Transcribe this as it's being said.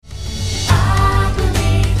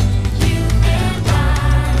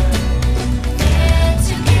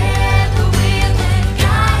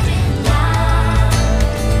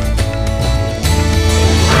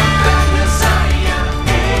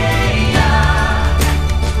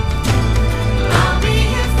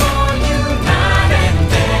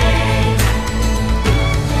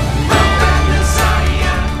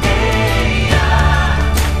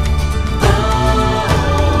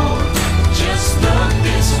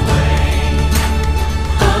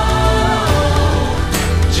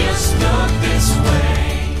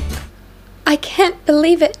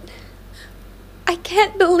believe it. I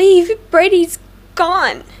can't believe Brady's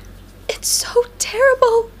gone. It's so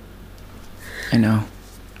terrible. I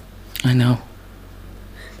know.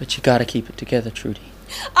 But you gotta keep it together, Trudy.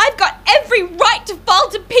 I've got every right to fall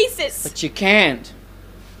to pieces. But you can't.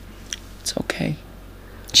 It's okay.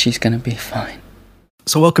 She's gonna be fine.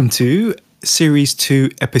 So welcome to Series 2,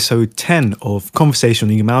 Episode 10 of Conversation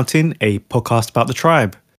on Eagle Mountain, a podcast about the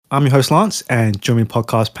tribe. I'm your host, Lance, and joining the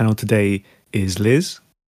podcast panel today is Liz.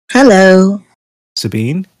 Hello.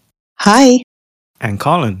 Sabine. Hi. And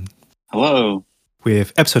Colin. Hello.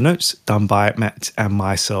 With episode notes done by Matt and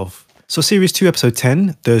myself. So Series 2, Episode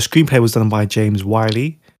 10, the screenplay was done by James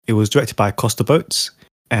Wiley. It was directed by Costa Boats,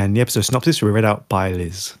 and the episode synopsis was read out by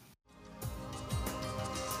Liz.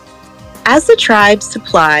 As the tribe's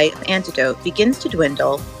supply of antidote begins to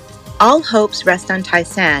dwindle, all hopes rest on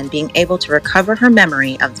Tai-San being able to recover her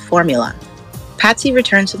memory of the formula. Patsy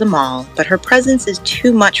returns to the mall, but her presence is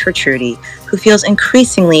too much for Trudy, who feels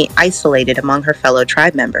increasingly isolated among her fellow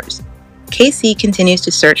tribe members. Casey continues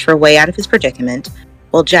to search for a way out of his predicament,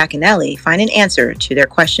 while Jack and Ellie find an answer to their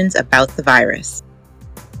questions about the virus.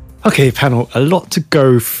 Okay, panel, a lot to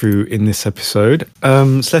go through in this episode.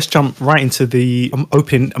 So let's jump right into the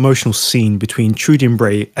open emotional scene between Trudy and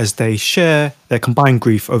Bray as they share their combined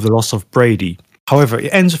grief over the loss of Brady. However,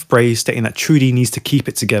 it ends with Bray stating that Trudy needs to keep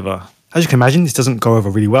it together. As you can imagine, this doesn't go over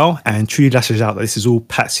really well, and Trudy lashes out that this is all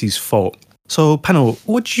Patsy's fault. So, panel,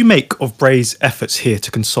 what do you make of Bray's efforts here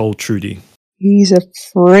to console Trudy? He's a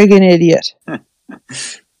friggin' idiot.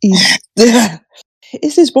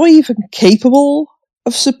 Is this boy even capable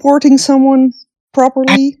of supporting someone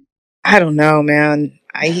properly? I don't know, man.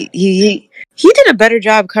 He did a better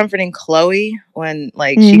job comforting Chloe when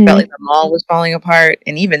she felt like the mall was falling apart,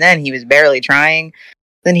 and even then he was barely trying,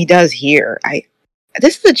 than he does here.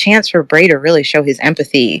 This is a chance for Bray to really show his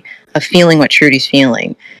empathy of feeling what Trudy's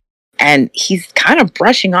feeling. And he's kind of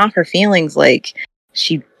brushing off her feelings like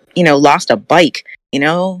she, lost a bike,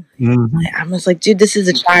 I'm just like, dude, this is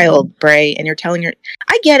a child, Bray, and you're telling her,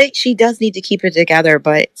 I get it, she does need to keep it together,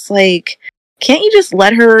 but it's like, can't you just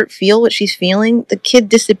let her feel what she's feeling? The kid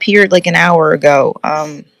disappeared like an hour ago.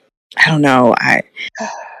 I don't know.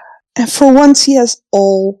 And for once, he has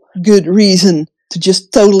all good reason to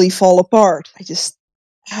just totally fall apart. I just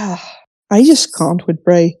can't with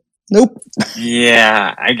Bray. Nope.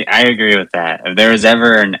 Yeah, I agree with that. If there was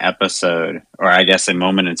ever an episode, or I guess a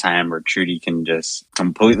moment in time where Trudy can just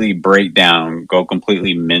completely break down, go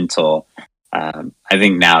completely mental, I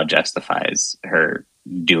think now justifies her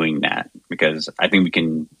doing that, because I think we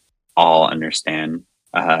can all understand.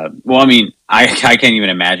 I can't even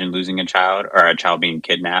imagine losing a child or a child being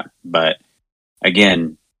kidnapped. But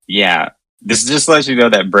again, yeah, this just lets you know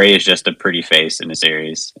that Bray is just a pretty face in the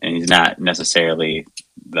series, and he's not necessarily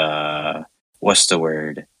the, what's the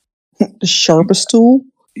word? The sharpest tool?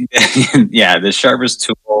 Yeah, the sharpest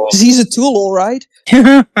tool. He's a tool, all right.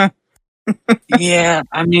 Yeah,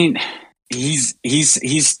 I mean, he's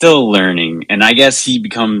still learning, and I guess he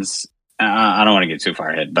becomes. I don't want to get too far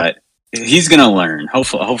ahead, but he's gonna learn.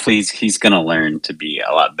 Hopefully, he's gonna learn to be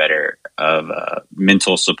a lot better of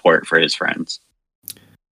mental support for his friends.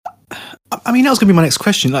 I mean, that was gonna be my next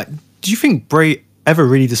question. Do you think Bray ever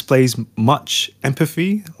really displays much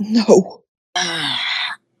empathy? No.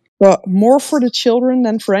 But more for the children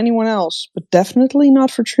than for anyone else, but definitely not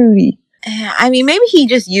for Trudy. I mean, maybe he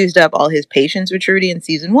just used up all his patience with Trudy in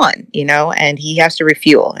season 1, and he has to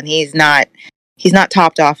refuel, and he's not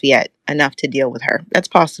topped off yet enough to deal with her. That's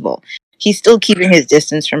possible. He's still keeping his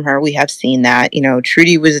distance from her. We have seen that.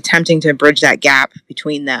 Trudy was attempting to bridge that gap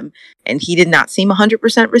between them, and he did not seem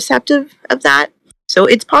 100% receptive of that. So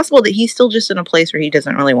it's possible that he's still just in a place where he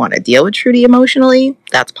doesn't really want to deal with Trudy emotionally.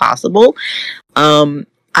 That's possible. The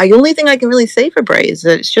only thing I can really say for Bray is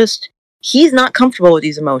that it's just, he's not comfortable with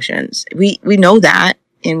these emotions. We know that,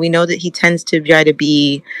 and we know that he tends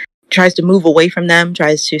to tries to move away from them,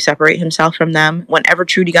 tries to separate himself from them. Whenever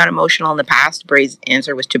Trudy got emotional in the past, Bray's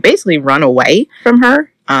answer was to basically run away from her.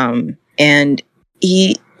 And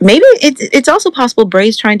it's also possible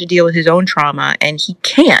Bray's trying to deal with his own trauma, and he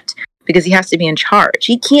can't, because he has to be in charge.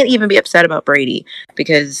 He can't even be upset about Brady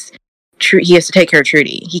because he has to take care of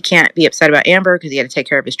Trudy. He can't be upset about Amber because he had to take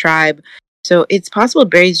care of his tribe. So it's possible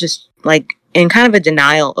Brady's just in kind of a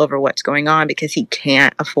denial over what's going on because he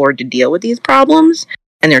can't afford to deal with these problems,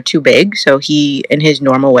 and they're too big. So he, in his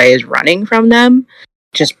normal way, is running from them,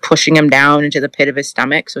 just pushing him down into the pit of his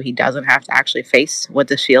stomach so he doesn't have to actually face what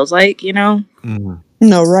this feels like, Mm.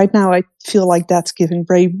 No, right now I feel like that's giving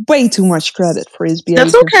Bray way too much credit for his behavior.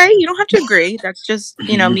 That's okay. You don't have to agree. That's just,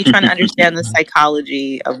 me trying to understand the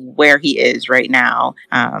psychology of where he is right now.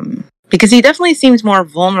 Because he definitely seems more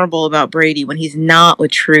vulnerable about Brady when he's not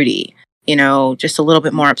with Trudy. You know, just a little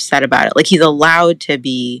bit more upset about it. Like, he's allowed to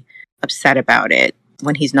be upset about it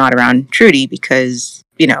when he's not around Trudy because,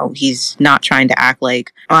 you know, he's not trying to act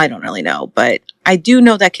like, I don't really know. But I do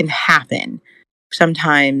know that can happen.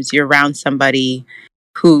 Sometimes you're around somebody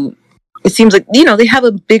who, it seems like, you know, they have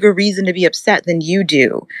a bigger reason to be upset than you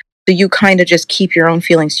do. So you kind of just keep your own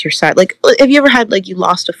feelings to your side. Like, have you ever had, like, you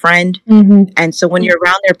lost a friend? Mm-hmm. And so when you're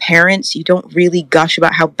around their parents, you don't really gush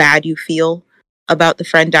about how bad you feel about the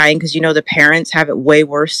friend dying because you know the parents have it way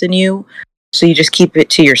worse than you. So you just keep it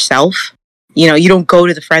to yourself. You know, you don't go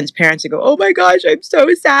to the friend's parents and go, oh my gosh, I'm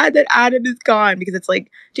so sad that Adam is gone. Because it's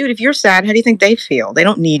like, dude, if you're sad, how do you think they feel? They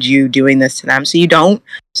don't need you doing this to them. So you don't.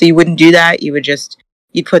 So you wouldn't do that. You would just,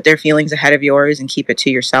 you'd put their feelings ahead of yours and keep it to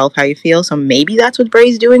yourself how you feel. So maybe that's what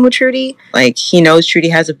Brady's doing with Trudy. Like, he knows Trudy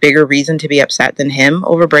has a bigger reason to be upset than him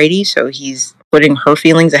over Brady. So he's putting her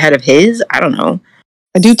feelings ahead of his. I don't know.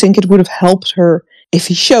 I do think it would have helped her if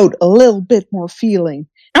he showed a little bit more feeling.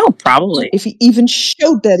 Oh, probably. If he even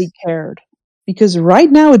showed that he cared. Because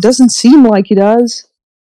right now it doesn't seem like he does.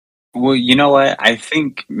 Well, you know what? I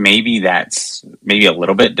think maybe that's maybe a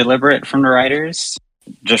little bit deliberate from the writers.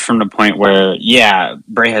 Just from the point where, yeah,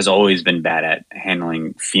 Bray has always been bad at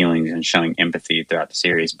handling feelings and showing empathy throughout the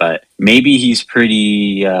series, but maybe he's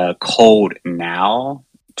pretty cold now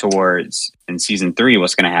towards, in season 3,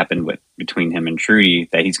 what's going to happen between him and Trudy,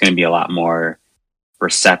 that he's going to be a lot more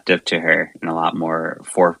receptive to her and a lot more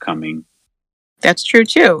forthcoming. That's true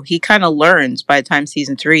too. He kind of learns by the time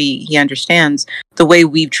season 3, he understands the way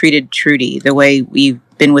we've treated Trudy, the way we've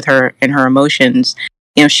been with her and her emotions.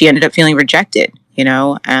 You know, she ended up feeling rejected, you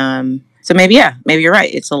know? So maybe you're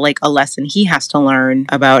right. It's a lesson he has to learn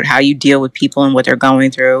about how you deal with people and what they're going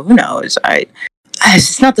through. Who knows?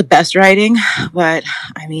 It's not the best writing, but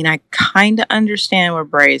I mean, I kind of understand where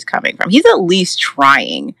Bray is coming from. He's at least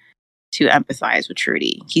trying to empathize with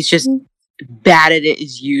Trudy. He's just bad at it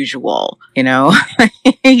as usual, you know?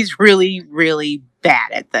 He's really, really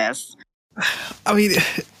bad at this. I mean,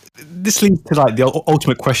 this leads to like the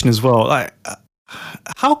ultimate question as well. Like,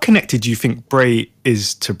 how connected do you think Bray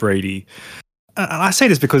is to Brady? And I say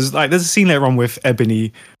this because like there's a scene later on with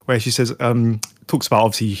Ebony where she says, talks about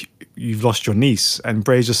obviously you've lost your niece, and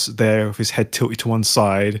Bray's just there with his head tilted to one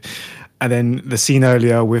side. And then the scene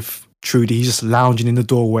earlier with Trudy, he's just lounging in the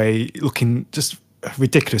doorway, looking just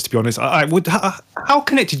ridiculous, to be honest. How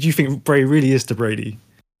connected do you think Bray really is to Brady?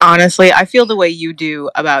 Honestly, I feel the way you do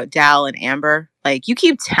about Dal and Amber. Like, you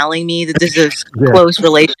keep telling me that this is a close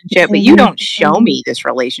relationship, but you don't show me this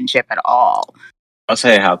relationship at all. I'll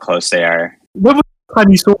tell you how close they are. When was the time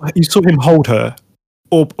you saw him hold her,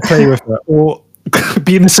 or play with her, or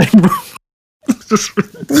be in the same room?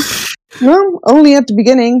 Well, only at the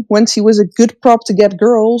beginning, once he was a good prop to get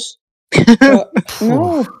girls. No,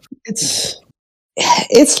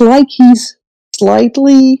 it's like he's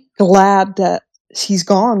slightly glad that she's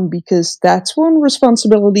gone, because that's one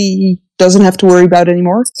responsibility he doesn't have to worry about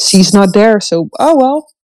anymore. She's not there, so oh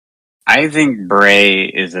well. I think Bray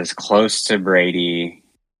is as close to Brady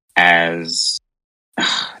as...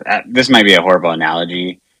 this might be a horrible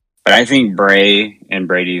analogy, but I think Bray and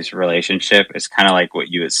Brady's relationship is kind of like what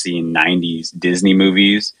you would see in 90s Disney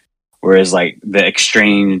movies, whereas like the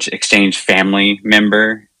exchange family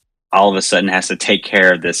member all of a sudden has to take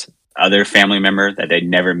care of this other family member that they'd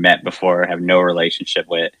never met before, have no relationship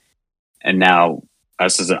with. And now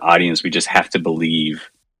us as an audience, we just have to believe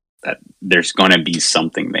that there's going to be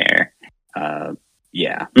something there.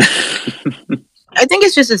 Yeah. I think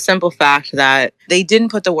it's just a simple fact that they didn't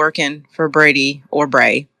put the work in for Brady or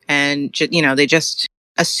Bray. And, you know, they just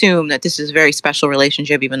assume that this is a very special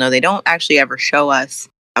relationship, even though they don't actually ever show us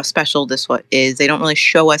how special this is. They don't really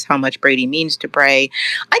show us how much Brady means to Bray.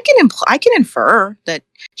 I can infer that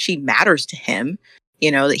she matters to him,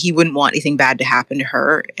 you know, that he wouldn't want anything bad to happen to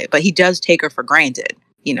her, but he does take her for granted,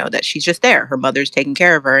 you know, that she's just there. Her mother's taking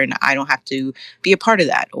care of her, and I don't have to be a part of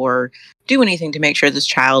that or do anything to make sure this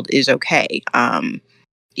child is okay.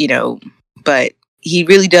 You know, but he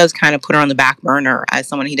really does kind of put her on the back burner as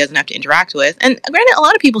someone he doesn't have to interact with. And granted, a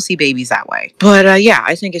lot of people see babies that way, but yeah,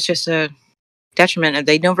 I think it's just a detriment.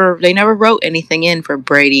 They never wrote anything in for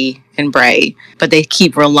Brady and Bray, but they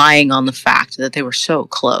keep relying on the fact that they were so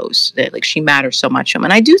close, that like she matters so much to him.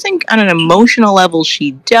 And I do think on an emotional level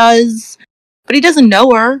she does, but he doesn't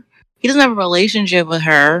know her. He doesn't have a relationship with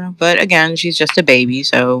her. But again, she's just a baby,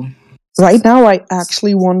 so right now I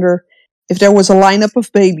actually wonder if there was a lineup of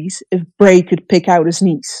babies, if Bray could pick out his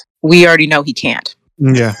niece. We already know he can't.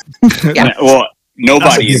 Yeah. Yeah. Well,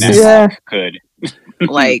 nobody in that Yeah. could.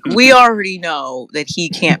 Like, we already know that he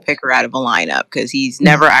can't pick her out of a lineup because he's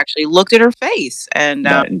never actually looked at her face. And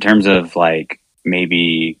But in terms of like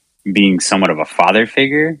maybe being somewhat of a father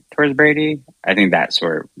figure towards Brady, I think that's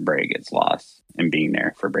where Bray gets lost in being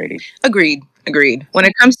there for Brady. agreed. When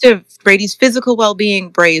it comes to Brady's physical well-being,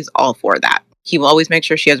 Bray is all for that. He will always make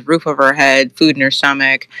sure she has a roof over her head, food in her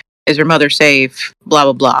stomach, is her mother safe, blah,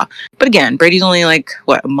 blah, blah. But again, Brady's only like,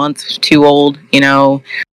 what, a month too old, you know?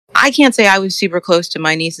 I can't say I was super close to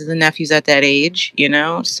my nieces and nephews at that age, you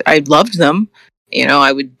know? I loved them, you know,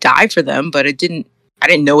 I would die for them, but I didn't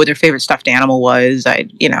know what their favorite stuffed animal was.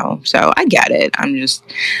 So I get it.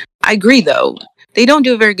 I agree though. They don't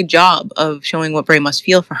do a very good job of showing what Bray must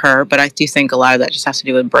feel for her, but I do think a lot of that just has to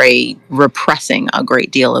do with Bray repressing a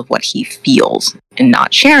great deal of what he feels and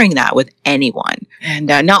not sharing that with anyone, and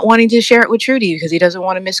not wanting to share it with Trudy because he doesn't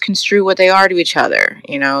want to misconstrue what they are to each other,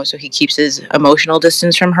 you know, so he keeps his emotional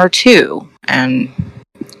distance from her too, and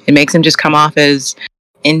it makes him just come off as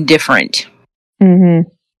indifferent. Mm-hmm.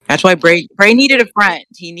 That's why Bray needed a friend.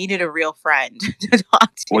 He needed a real friend to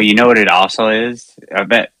talk to. Well, you know what it also is? I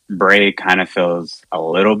bet Bray kind of feels a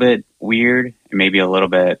little bit weird, maybe a little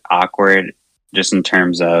bit awkward, just in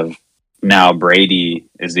terms of now Brady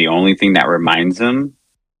is the only thing that reminds him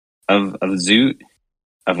of Zoot,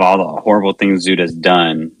 of all the horrible things Zoot has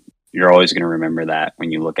done. You're always going to remember that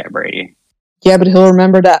when you look at Brady. Yeah, but he'll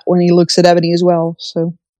remember that when he looks at Ebony as well.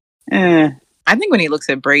 So, I think when he looks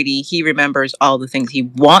at Brady, he remembers all the things he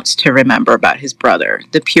wants to remember about his brother,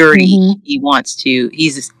 the purity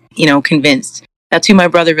he's, you know, convinced that's who my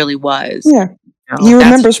brother really was. yeah, You know, he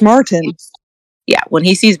remembers Martin. Yeah, when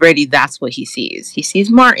he sees Brady, that's what he sees. He sees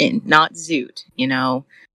Martin, not Zoot, you know.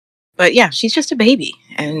 But yeah, she's just a baby,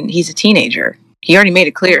 and he's a teenager. He already made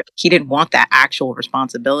it clear he didn't want that actual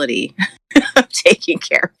responsibility of taking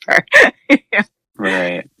care of her.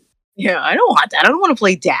 Right. Yeah, I don't want that. I don't want to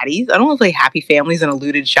play daddies. I don't want to play happy families in a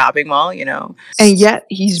looted shopping mall, you know. And yet,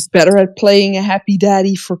 he's better at playing a happy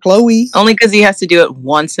daddy for Chloe. Only because he has to do it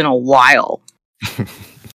once in a while.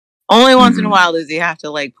 Only once in a while does he have to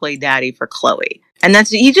like play daddy for Chloe. And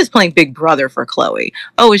he's just playing big brother for Chloe.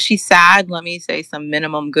 Oh, is she sad? Let me say some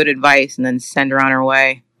minimum good advice and then send her on her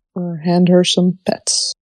way. Or hand her some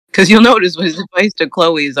pets. Because you'll notice his advice to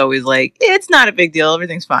Chloe is always like, it's not a big deal.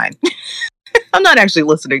 Everything's fine. I'm not actually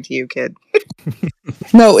listening to you, kid.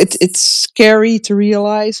 No, it's scary to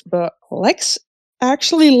realize, but Lex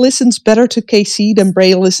actually listens better to KC than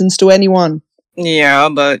Bray listens to anyone. Yeah,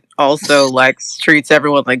 but also Lex treats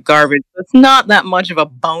everyone like garbage. It's not that much of a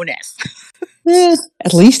bonus.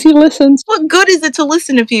 At least he listens. What good is it to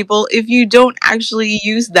listen to people if you don't actually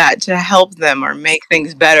use that to help them or make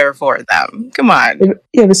things better for them? Come on.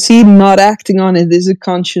 Yeah, but see, not acting on it is a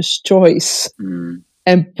conscious choice.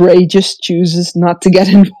 And Bray just chooses not to get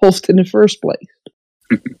involved in the first place.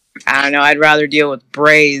 I don't know. I'd rather deal with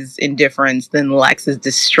Bray's indifference than Lex's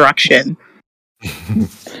destruction.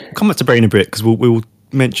 Come back to Bray in a bit because we'll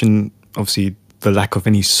mention obviously the lack of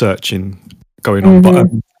any searching going on. But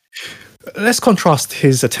let's contrast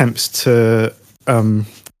his attempts to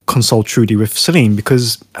console Trudy with Celine,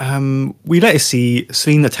 because we later see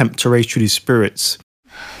Celine attempt to raise Trudy's spirits.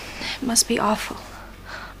 It must be awful.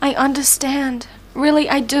 I understand. Really,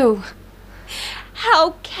 I do.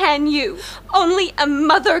 How can you? Only a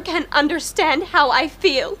mother can understand how I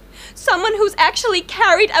feel. Someone who's actually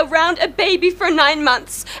carried around a baby for 9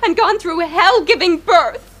 months and gone through hell giving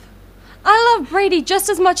birth. I love Brady just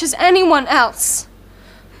as much as anyone else.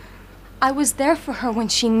 I was there for her when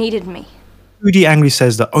she needed me. Trudy angrily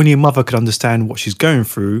says that only a mother could understand what she's going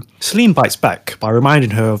through. Celine bites back by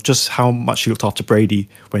reminding her of just how much she looked after Brady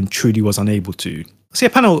when Trudy was unable to. So yeah,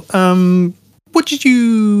 panel, what did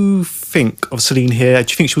you think of Celine here?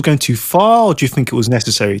 Do you think she was going too far, or do you think it was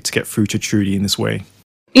necessary to get through to Trudy in this way?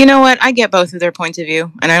 You know what? I get both of their points of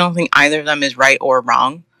view, and I don't think either of them is right or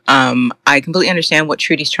wrong. I completely understand what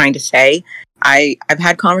Trudy's trying to say. I've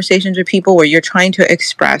had conversations with people where you're trying to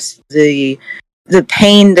express the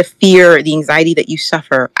pain, the fear, the anxiety that you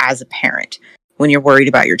suffer as a parent when you're worried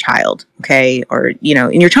about your child, okay? Or, you know,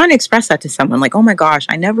 and you're trying to express that to someone like, oh my gosh,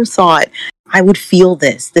 I never thought I would feel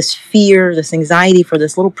this fear, this anxiety for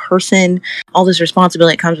this little person, all this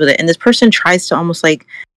responsibility that comes with it. And this person tries to almost like,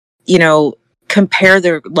 you know, compare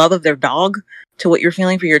their love of their dog to what you're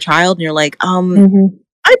feeling for your child. And you're like,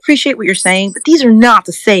 I appreciate what you're saying, but these are not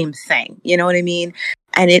the same thing. You know what I mean?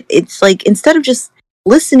 And it's like, instead of just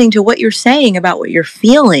listening to what you're saying about what you're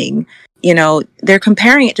feeling, you know, they're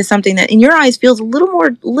comparing it to something that in your eyes feels a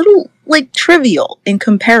little like trivial in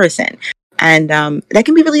comparison. And that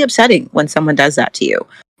can be really upsetting when someone does that to you.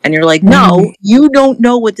 And you're like, no, you don't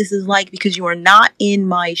know what this is like because you are not in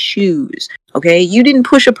my shoes. Okay. You didn't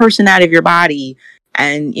push a person out of your body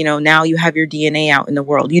and, now you have your DNA out in the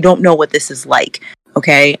world. You don't know what this is like.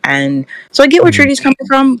 Okay. And so I get where Trudy's coming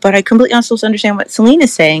from, but I completely also understand what Celine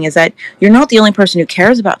is saying is that you're not the only person who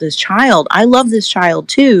cares about this child. I love this child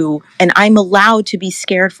too. And I'm allowed to be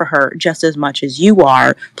scared for her just as much as you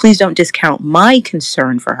are. Please don't discount my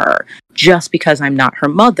concern for her just because I'm not her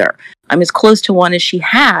mother. I'm as close to one as she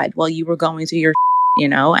had while you were going through your,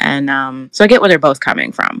 and so I get where they're both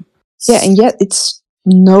coming from. Yeah, and yet it's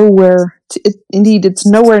nowhere. Indeed, it's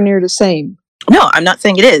nowhere near the same. No, I'm not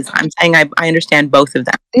saying it is. I'm saying I understand both of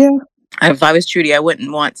them. Yeah. If I was Trudy, I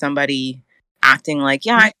wouldn't want somebody acting like,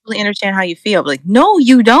 yeah, I totally understand how you feel. But like, no,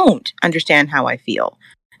 you don't understand how I feel.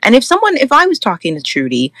 And if I was talking to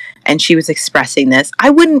Trudy and she was expressing this, I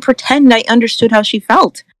wouldn't pretend I understood how she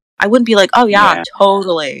felt. I wouldn't be like, oh yeah,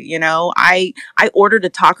 totally. I ordered a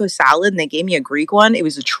taco salad and they gave me a Greek one. It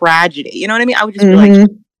was a tragedy. You know what I mean? I would just be like,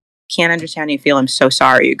 can't understand how you feel. I'm so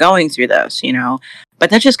sorry you're going through this, But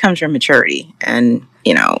that just comes from maturity. And,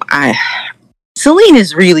 Celine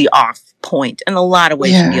is really off point in a lot of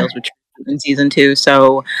ways she deals with in season 2.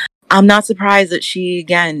 So I'm not surprised that she,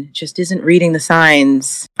 again, just isn't reading the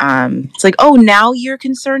signs. It's like, oh, now you're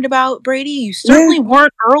concerned about Brady? You certainly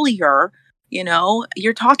weren't earlier.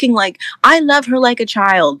 You're talking like, I love her like a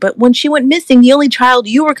child. But when she went missing, the only child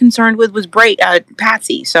you were concerned with was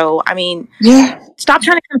Patsy. So, I mean, stop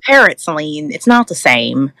trying to compare it, Celine. It's not the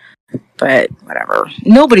same. But whatever.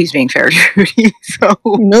 Nobody's being fair to Trudy. So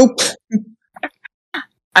nope.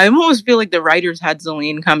 I almost feel like the writers had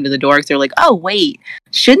Celine come to the door because they're like, oh, wait,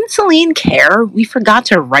 shouldn't Celine care? We forgot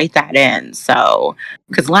to write that in. So,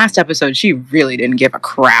 because last episode, she really didn't give a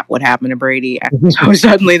crap what happened to Brady. And so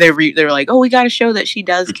suddenly they were like, oh, we got to show that she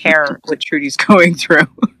does care what Trudy's going through.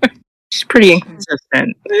 She's pretty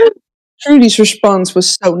inconsistent. Trudy's response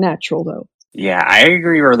was so natural, though. Yeah, I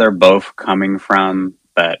agree where they're both coming from.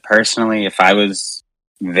 But personally, if I was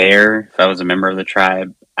there, if I was a member of the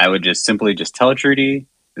tribe, I would just simply tell Trudy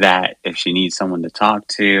that if she needs someone to talk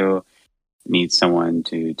to, needs someone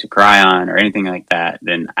to cry on or anything like that,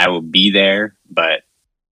 then I will be there. But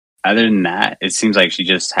other than that, it seems like she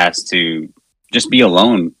just has to just be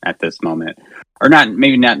alone at this moment. Or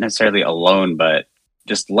maybe not necessarily alone, but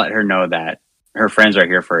just let her know that her friends are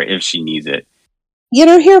here for her if she needs it. Yeah,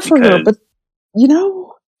 they're here for her, but,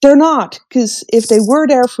 they're not. Because if they were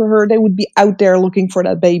there for her, they would be out there looking for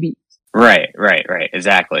that baby. Right,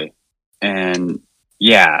 exactly. And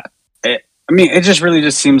yeah, it just really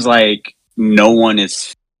seems like no one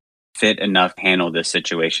is fit enough to handle this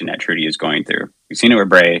situation that Trudy is going through. We've seen it with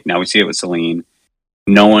Bray, now we see it with Celine.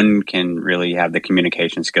 No one can really have the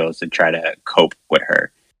communication skills to try to cope with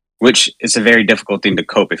her, which is a very difficult thing to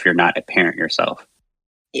cope if you're not a parent yourself.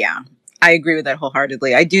 Yeah, I agree with that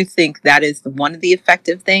wholeheartedly. I do think that is one of the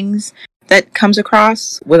effective things that comes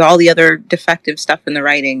across with all the other defective stuff in the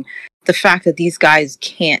writing. The fact that these guys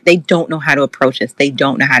they don't know how to approach this. They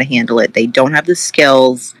don't know how to handle it. They don't have the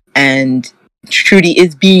skills. And Trudy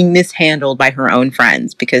is being mishandled by her own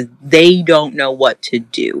friends because they don't know what to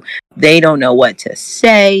do. They don't know what to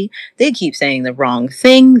say. They keep saying the wrong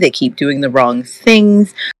thing. They keep doing the wrong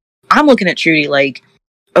things. I'm looking at Trudy like,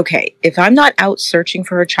 okay, if I'm not out searching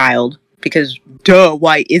for her child, because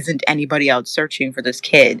why isn't anybody out searching for this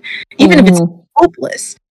kid? Even if it's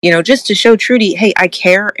hopeless. Just to show Trudy, hey, I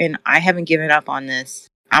care and I haven't given up on this.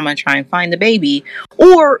 I'm going to try and find the baby.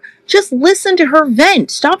 Or just listen to her vent.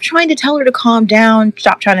 Stop trying to tell her to calm down.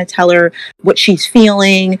 Stop trying to tell her what she's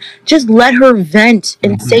feeling. Just let her vent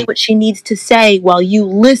and say what she needs to say while you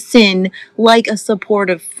listen like a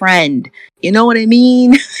supportive friend. You know what I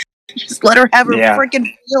mean? Just let her have her freaking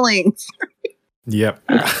feelings. Yep.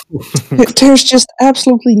 There's just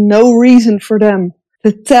absolutely no reason for them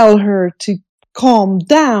to tell her to calm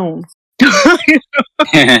down.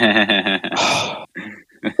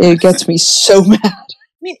 It gets me so mad.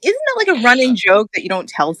 I mean, isn't that like a running joke that you don't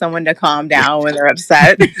tell someone to calm down when they're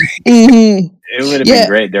upset? It would have been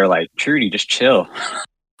great. They're like, Trudy, just chill.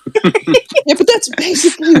 Yeah, but that's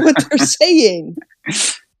basically what they're saying.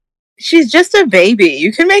 She's just a baby.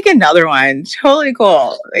 You can make another one. Totally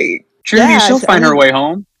cool. Like, Trudy, she'll find her way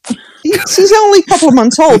home. She's only a couple of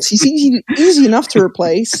months old. She's easy enough to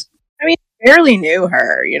replace. I mean, I barely knew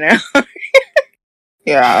her,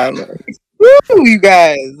 Yeah. Woo, you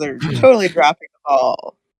guys are totally dropping the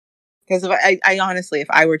ball. Because I honestly, if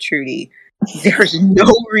I were Trudy, there's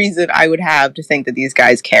no reason I would have to think that these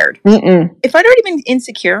guys cared. If I'd already been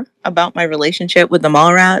insecure about my relationship with the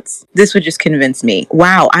Mallrats, this would just convince me,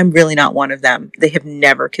 wow, I'm really not one of them. They have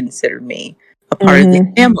never considered me a part of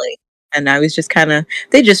the family. And I was just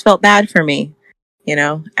they just felt bad for me,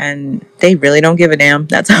 and they really don't give a damn.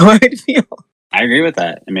 That's how I would feel. I agree with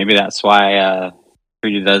that. And maybe that's why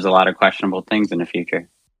Trudy does a lot of questionable things in the future.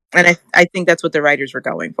 And I think that's what the writers were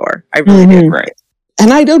going for. I really did. Right.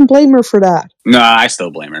 And I don't blame her for that. No, I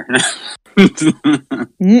still blame her.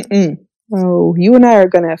 Oh, you and I are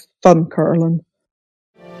going to have fun, Carlin.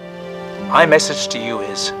 My message to you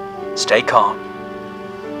is stay calm.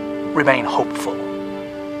 Remain hopeful.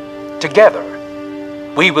 Together,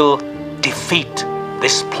 we will defeat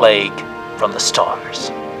this plague from the stars.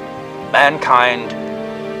 Mankind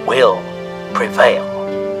will prevail.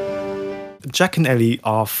 Jack and Ellie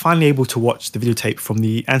are finally able to watch the videotape from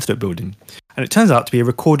the Antidote building, and it turns out to be a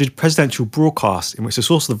recorded presidential broadcast in which the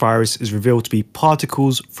source of the virus is revealed to be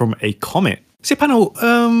particles from a comet. So, panel,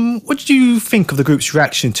 what did you think of the group's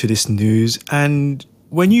reaction to this news? And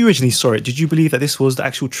when you originally saw it, did you believe that this was the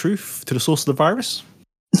actual truth to the source of the virus?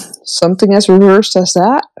 Something as reversed as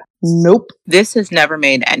that? Nope. This has never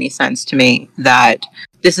made any sense to me that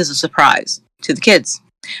this is a surprise to the kids.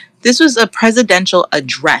 This was a presidential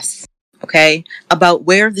address, okay, about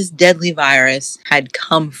where this deadly virus had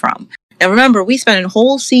come from. Now remember, we spent a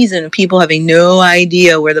whole season of people having no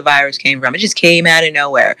idea where the virus came from. It just came out of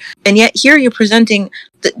nowhere. And yet here you're presenting,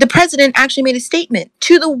 the president actually made a statement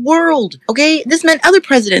to the world, okay? This meant other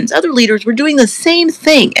presidents, other leaders were doing the same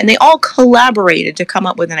thing, and they all collaborated to come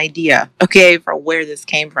up with an idea, okay, for where this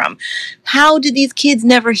came from. How did these kids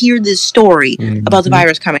never hear this story about the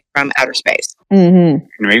virus coming from outer space?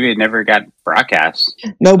 Maybe it never got broadcast.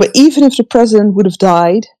 No, but even if the president would have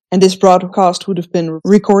died, and this broadcast would have been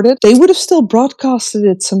recorded, they would have still broadcasted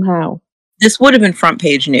it somehow. This would have been front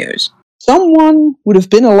page news. Someone would have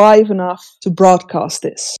been alive enough to broadcast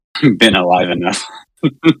this. Been alive enough.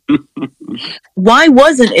 Why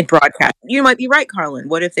wasn't it broadcast? You might be right, Carlin.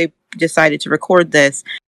 What if they decided to record this?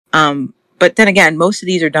 But then again, most of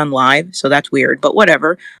these are done live, so that's weird. But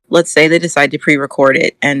whatever. Let's say they decide to pre-record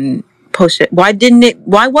it and post it.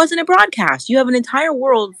 Why wasn't it broadcast? You have an entire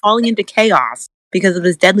world falling into chaos because of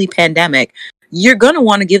this deadly pandemic. You're going to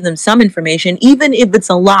want to give them some information, even if it's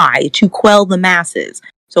a lie, to quell the masses.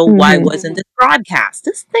 So why wasn't this broadcast?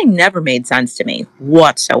 This thing never made sense to me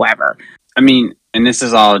whatsoever. I mean, and this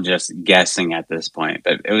is all just guessing at this point,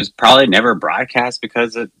 but it was probably never broadcast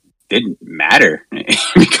because it didn't matter,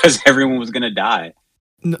 because everyone was going to die.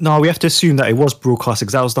 No, we have to assume that it was broadcast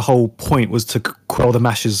because that was the whole point, was to quell the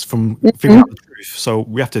masses from figuring out the truth. So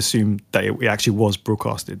we have to assume that it actually was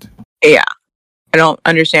broadcasted. Yeah. I don't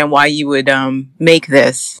understand why you would make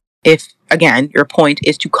this if, again, your point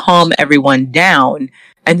is to calm everyone down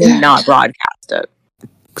and then not broadcast it.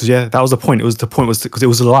 Because that was the point. The point was because it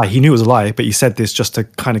was a lie. He knew it was a lie, but he said this just to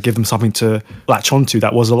kind of give them something to latch onto.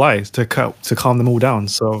 That was a lie to calm them all down.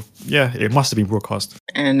 So yeah, it must have been broadcast.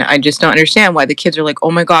 And I just don't understand why the kids are like,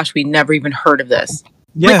 "Oh my gosh, we never even heard of this."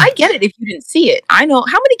 Yeah, like, I get it if you didn't see it. I know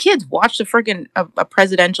how many kids watch the freaking a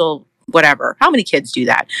presidential whatever. How many kids do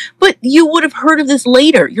that? But you would have heard of this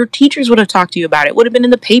later. Your teachers would have talked to you about it. It would have been in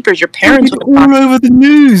the papers. Your parents would have all over the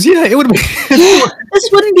news. Yeah, it would have been. This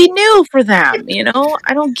wouldn't be new for them,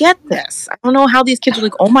 I don't get this. I don't know how these kids are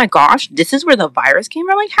like, oh my gosh, this is where the virus came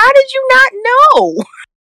from. Like, how did you not know?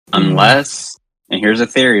 Unless, and here's a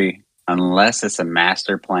theory, unless it's a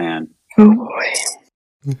master plan. Oh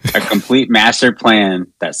boy. A complete master plan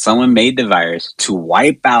that someone made the virus to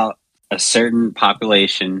wipe out a certain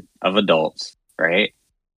population of adults, right?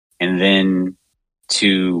 And then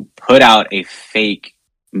to put out a fake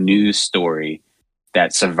news story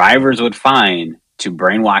that survivors would find to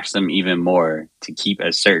brainwash them even more to keep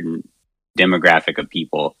a certain demographic of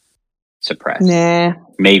people suppressed. Nah.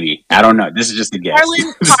 Maybe. I don't know. This is just a guess.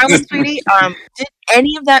 Carlin, sweetie, did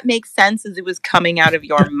any of that make sense as it was coming out of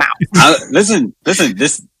your mouth? Listen,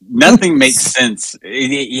 this nothing makes sense.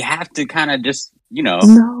 You have to kind of just,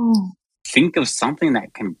 No. think of something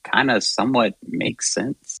that can kind of somewhat make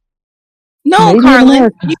sense. No, Maybe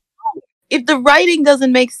Carlin. If the writing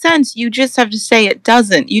doesn't make sense, you just have to say it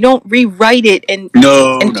doesn't. You don't rewrite it and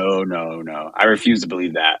No. I refuse to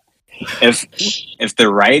believe that. If the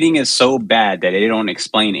writing is so bad that they don't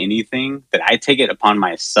explain anything, that I take it upon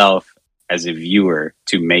myself as a viewer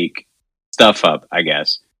to make stuff up, I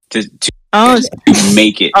guess. To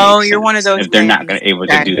make it. Oh, you're one of those. If they're not going to able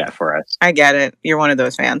to do that for us. I get it. You're one of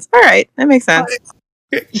those fans. All right, that makes sense.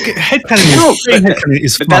 Headcanon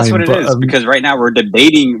is But fine, that's what it is, because right now we're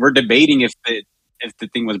debating if the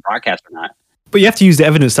thing was broadcast or not. But you have to use the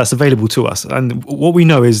evidence that's available to us. And what we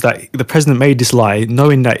know is that the president made this lie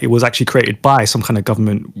knowing that it was actually created by some kind of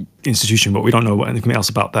government institution, but we don't know anything else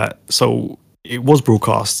about that. So it was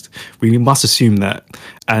broadcast, we must assume that,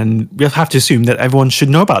 and we have to assume that everyone should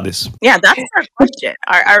know about this. Yeah, that's our question.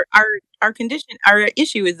 Our condition, our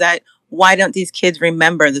issue is that why don't these kids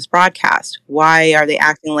remember this broadcast? Why are they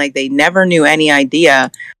acting like they never knew any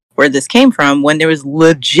idea where this came from when there was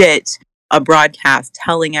legit a broadcast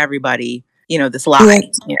telling everybody, this lie?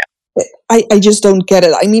 Yeah. I just don't get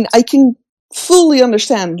it. I mean, I can fully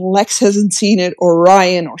understand Lex hasn't seen it, or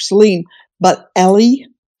Ryan, or Celine, but Ellie,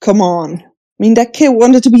 come on. I mean, that kid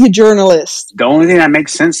wanted to be a journalist. The only thing that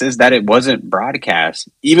makes sense is that it wasn't broadcast.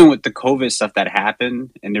 Even with the COVID stuff that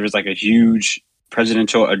happened, and there was like a huge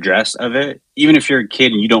presidential address of it, even if you're a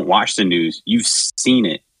kid and you don't watch the news, you've seen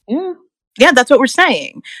it. Yeah, that's what we're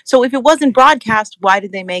saying. So if it wasn't broadcast, why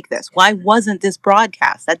did they make this? Why wasn't this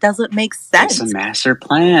broadcast? That doesn't make sense. It's a master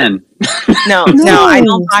plan. No, I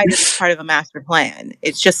don't buy this as part of a master plan.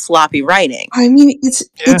 It's just sloppy writing. I mean,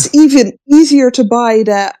 it's even easier to buy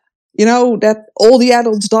that, that all the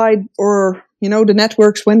adults died, or, the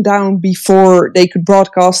networks went down before they could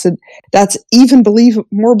broadcast it. That's even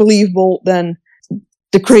more believable than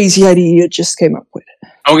the crazy idea you just came up with.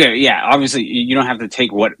 Okay, yeah, obviously you don't have to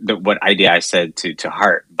take what idea I said to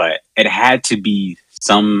heart, but it had to be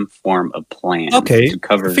some form of plan to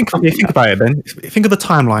cover. Think about it then. Think of the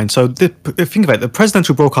timeline. So think about it. The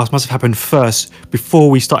presidential broadcast must have happened first before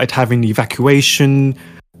we started having the evacuation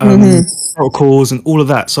protocols and all of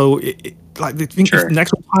that. So the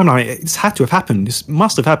actual timeline, it's had to have happened. This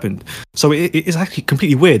must have happened. So it's actually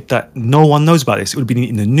completely weird that no one knows about this. It would have been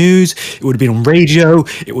in the news. It would have been on radio.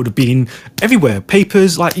 It would have been everywhere.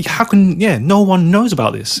 Papers. Like, how can no one knows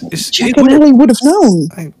about this? Jack and Ellie would have known.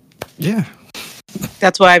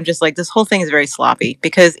 That's why I'm just like, this whole thing is very sloppy.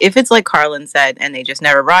 Because if it's like Carlin said, and they just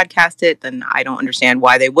never broadcast it, then I don't understand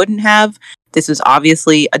why they wouldn't have. This is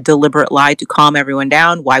obviously a deliberate lie to calm everyone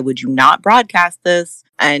down. Why would you not broadcast this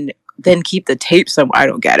and then keep the tape somewhere? I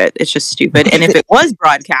don't get it. It's just stupid. And if it was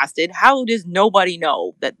broadcasted, how does nobody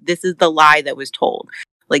know that this is the lie that was told?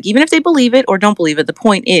 Like, even if they believe it or don't believe it, the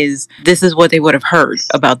point is, this is what they would have heard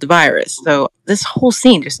about the virus. So this whole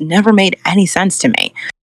scene just never made any sense to me.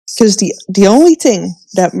 Because the only thing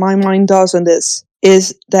that my mind does on this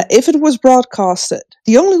is that if it was broadcasted,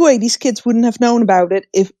 the only way these kids wouldn't have known about it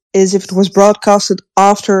is if it was broadcasted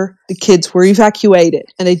after the kids were evacuated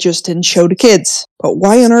and they just didn't show the kids. But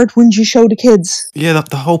why on earth wouldn't you show the kids? Yeah,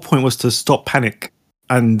 the whole point was to stop panic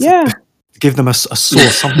and give them a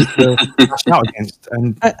source, something to lash out against.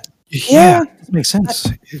 And it makes sense.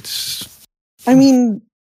 I mean,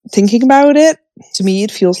 thinking about it, to me,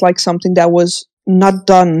 it feels like something that was not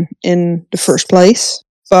done in the first place.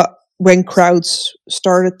 But when crowds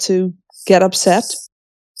started to get upset,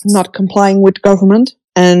 not complying with government,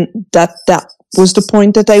 and that was the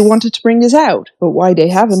point that they wanted to bring this out. But why they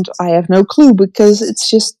haven't, I have no clue, because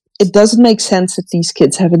it doesn't make sense that these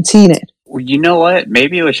kids haven't seen it. Well, you know what?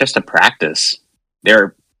 Maybe it was just a practice.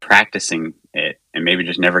 They're practicing it and maybe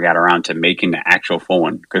just never got around to making the actual full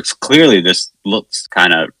one. Because clearly this looks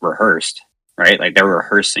kind of rehearsed, right? Like they're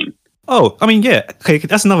rehearsing. Oh, I mean, yeah. Okay,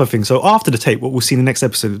 that's another thing. So after the tape, what we'll see in the next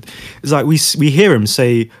episode is like we hear him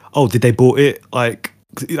say, "Oh, did they bought it?" Like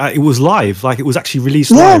it was live, like it was actually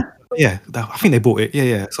released live. Yeah, I think they bought it.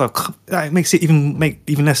 Yeah. So it makes it make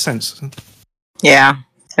even less sense. Yeah,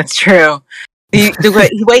 that's true.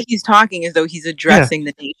 The way he's talking is though he's addressing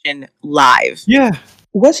the nation live. Yeah.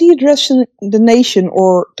 Was he addressing the nation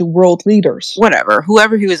or the world leaders? Whatever.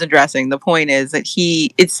 Whoever he was addressing, the point is that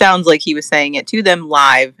it sounds like he was saying it to them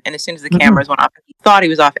live, and as soon as the cameras went off, he thought he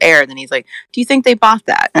was off air, then he's like, do you think they bought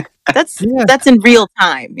that? That's in real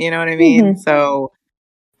time, you know what I mean? So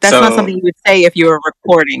that's not something you would say if you were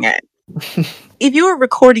recording it. If you were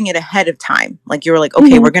recording it ahead of time, like you were like,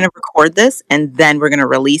 okay, we're going to record this and then we're going to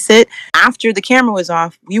release it. After the camera was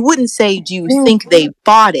off, you wouldn't say, do you think they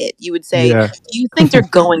bought it? You would say, do you think they're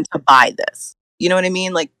going to buy this? You know what I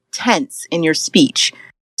mean? Like tense in your speech.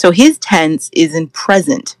 So his tense is in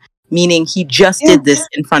present, meaning he just did this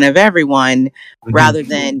in front of everyone rather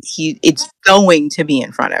than it's going to be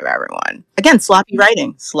in front of everyone. Again, sloppy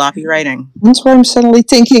writing. That's why I'm suddenly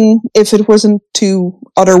thinking if it wasn't to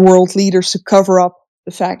other world leaders to cover up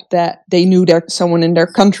the fact that they knew that someone in their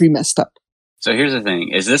country messed up. So here's the thing.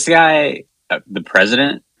 Is this guy the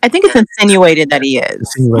president? I think it's insinuated that he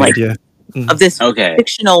is. Of this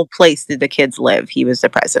fictional place that the kids live, he was the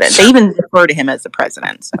president. They even refer to him as the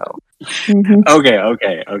president. So Okay.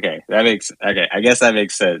 I guess that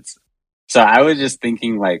makes sense. So I was just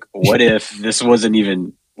thinking, like, what if this wasn't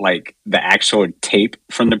even like the actual tape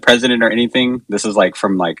from the president or anything? This is like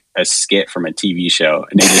from like a skit from a TV show,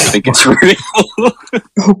 and they just think it's real.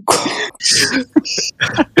 Oh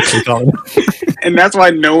God! And that's why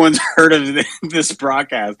no one's heard of this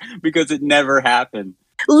broadcast, because it never happened.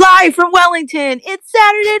 Live from Wellington, it's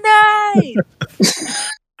Saturday night.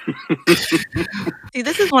 See,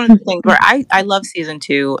 this is one of the things where I love season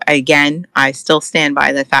 2. Again, I still stand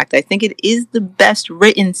by the fact I think it is the best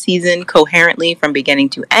written season coherently from beginning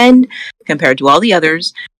to end compared to all the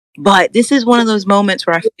others. But this is one of those moments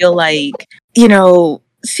where I feel like,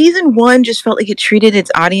 season 1 just felt like it treated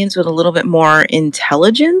its audience with a little bit more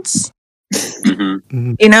intelligence.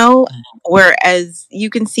 Whereas you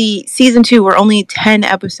can see season 2, we're only 10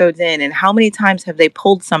 episodes in, and how many times have they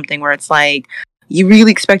pulled something where it's like, you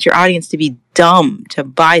really expect your audience to be dumb to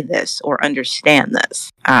buy this or understand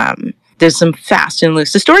this. There's some fast and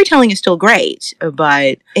loose. The storytelling is still great,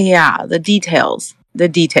 but yeah, the details.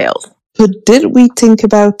 But did we think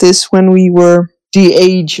about this when we were the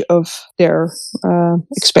age of their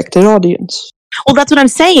expected audience? Well, that's what I'm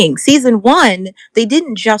saying. Season 1, they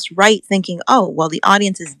didn't just write thinking, oh, well, the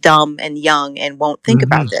audience is dumb and young and won't think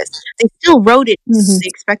about this. They still wrote it. They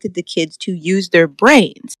expected the kids to use their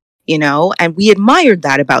brains, and we admired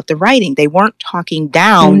that about the writing. They weren't talking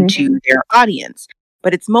down to their audience.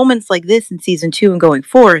 But it's moments like this in season 2 and going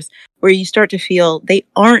forth where you start to feel they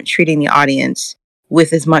aren't treating the audience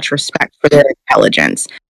with as much respect for their intelligence.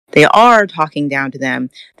 They are talking down to them.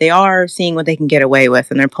 They are seeing what they can get away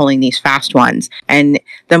with, and they're pulling these fast ones. And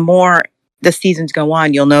the more the seasons go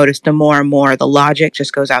on, you'll notice the more and more the logic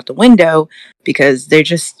just goes out the window, because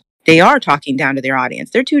they are talking down to their audience.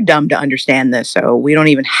 They're too dumb to understand this, so we don't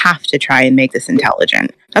even have to try and make this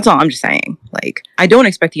intelligent. That's all I'm just saying. Like, I don't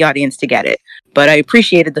expect the audience to get it, but I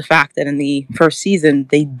appreciated the fact that in the first season,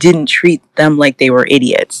 they didn't treat them like they were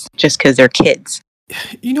idiots just because they're kids.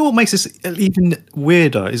 You know what makes this even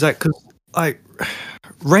weirder is that because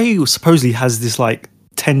Ray supposedly has this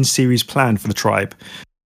 10 series plan for the tribe.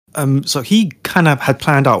 So he kind of had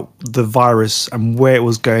planned out the virus and where it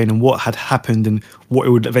was going and what had happened and what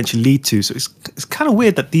it would eventually lead to. So it's kind of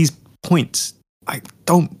weird that these points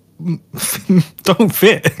don't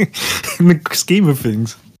fit in the scheme of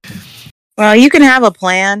things. Well, you can have a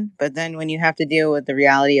plan, but then when you have to deal with the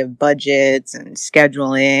reality of budgets and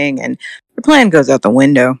scheduling, and the plan goes out the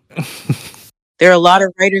window. There are a lot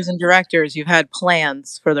of writers and directors who've had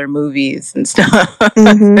plans for their movies and stuff.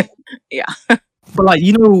 Yeah. But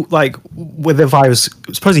with the virus,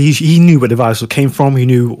 supposedly he knew where the virus came from. He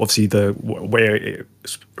knew obviously where it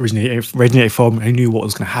originated from. He knew what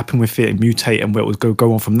was going to happen with it and mutate and where it was going to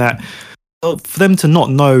go on from that. So for them to not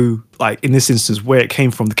know, in this instance, where it came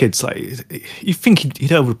from, the kids, you think he'd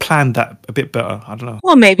have planned that a bit better. I don't know.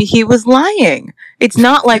 Well, maybe he was lying. It's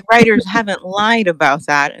not like writers haven't lied about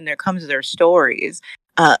that, and there comes their stories.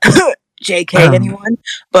 JK, anyone?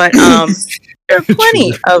 But there are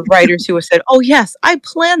plenty of writers who have said, "Oh yes, I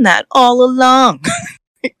planned that all along."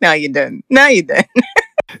 No, you didn't.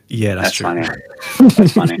 Yeah, that's true. Funny.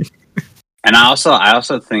 That's funny. And I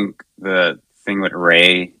also think the thing with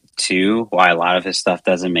Ray too, why a lot of his stuff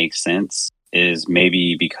doesn't make sense, is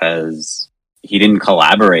maybe because he didn't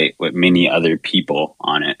collaborate with many other people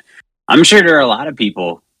on it. I'm sure there are a lot of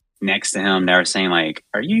people next to him that are saying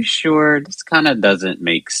are you sure this kind of doesn't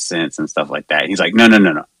make sense and stuff like that. He's like, no,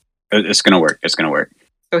 it's gonna work.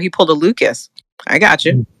 So he pulled a Lucas. I got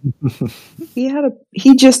you.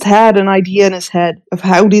 He just had an idea in his head of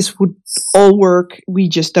how this would all work. We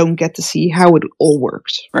just don't get to see how it all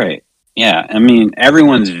works. Right. Yeah. I mean,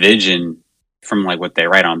 everyone's vision from what they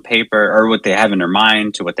write on paper or what they have in their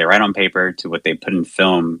mind to what they write on paper to what they put in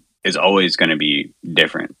film is always going to be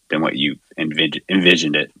different than what you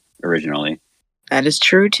envisioned it originally. That is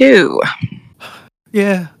true too.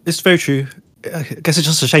 Yeah, it's very true. I guess it's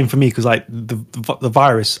just a shame for me because the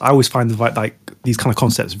virus, I always find these kind of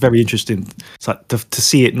concepts very interesting. It's to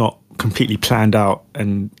see it not completely planned out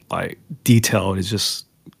and detailed is just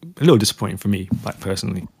a little disappointing for me,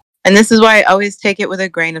 personally. And this is why I always take it with a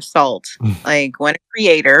grain of salt. When a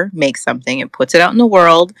creator makes something and puts it out in the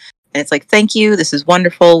world, and it's thank you, this is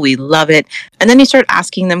wonderful, we love it. And then you start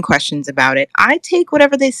asking them questions about it. I take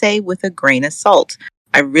whatever they say with a grain of salt.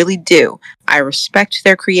 I really do. I respect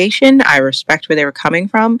their creation. I respect where they were coming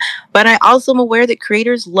from. But I also am aware that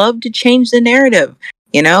creators love to change the narrative,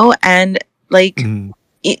 and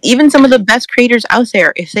even some of the best creators out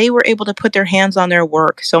there, if they were able to put their hands on their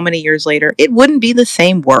work so many years later, it wouldn't be the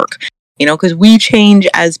same work, because we change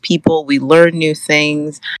as people, we learn new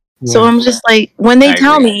things. Yeah. So I'm just when they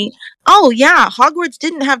tell me, oh yeah, Hogwarts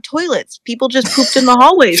didn't have toilets. People just pooped in the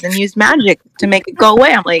hallways and used magic to make it go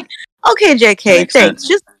away. I'm like, okay, JK, thanks. Sense.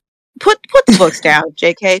 Just put the books down,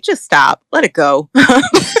 JK. Just stop. Let it go.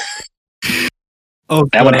 That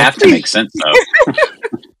would have to make sense, though.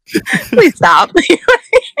 Please stop.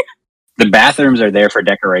 The bathrooms are there for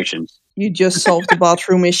decorations. You just solved the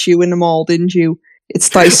bathroom issue in the mall, didn't you? It's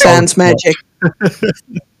Dysan's magic.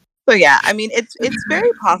 So yeah, I mean, it's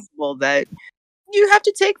very possible that you have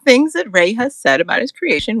to take things that Ray has said about his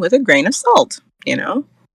creation with a grain of salt, you know?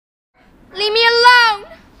 Leave me alone!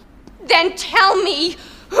 Then tell me,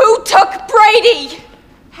 who took Brady?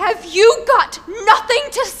 Have you got nothing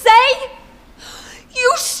to say?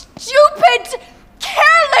 You stupid,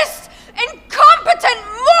 careless, incompetent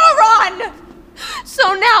moron!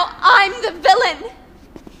 So now I'm the villain.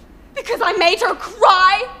 Because I made her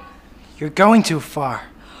cry? You're going too far.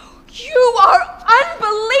 You are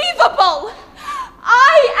unbelievable!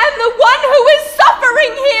 I am the one who is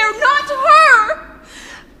suffering here, not her!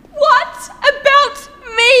 What about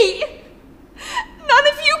me? None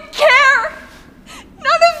of you care!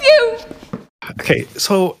 None of you! Okay,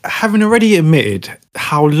 so having already admitted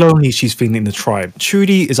how lonely she's feeling in the tribe,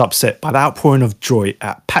 Trudy is upset by the outpouring of joy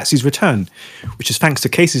at Patsy's return, which is thanks to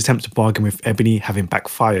Casey's attempt to bargain with Ebony having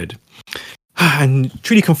backfired. And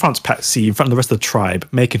Trudy confronts Patsy in front of the rest of the tribe,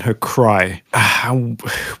 making her cry.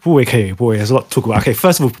 Boy, there's a lot to talk about. Okay,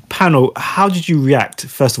 first of all, panel, how did you react,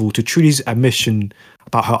 first of all, to Trudy's admission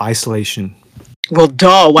about her isolation? Well,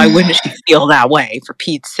 duh, why wouldn't she feel that way, for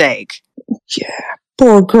Pete's sake? Yeah,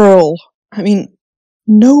 poor girl. I mean,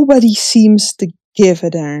 nobody seems to give a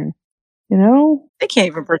damn, you know? They can't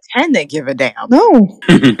even pretend they give a damn. No.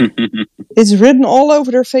 It's written all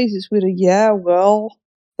over their faces with a, yeah, well,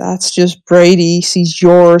 that's just Brady. He's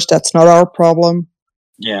yours. That's not our problem.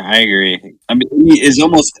 Yeah, I agree. I mean, it's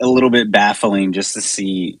almost a little bit baffling just to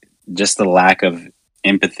see just the lack of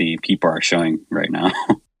empathy people are showing right now.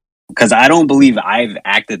 Because I don't believe I've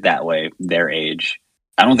acted that way their age.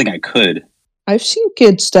 I don't think I could. I've seen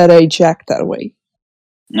kids that age act that way.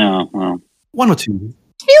 No, well. One or two.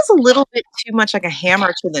 Feels a little bit too much like a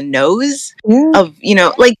hammer to the nose Yeah. of, you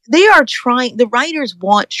know, like they are trying, the writers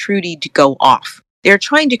want Trudy to go off. They're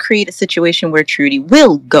trying to create a situation where Trudy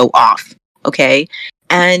will go off, okay?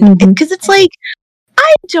 And because it's like,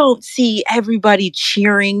 I don't see everybody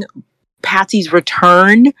cheering Patsy's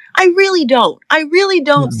return. I really don't. I really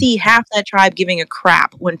don't see half that tribe giving a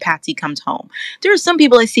crap when Patsy comes home. There are some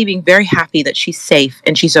people I see being very happy that she's safe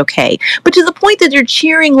and she's okay. But to the point that they're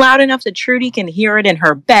cheering loud enough that Trudy can hear it in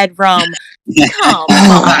her bedroom. Come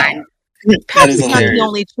on. Patsy's not the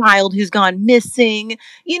only child who's gone missing.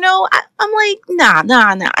 You know, I'm like,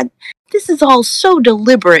 nah. This is all so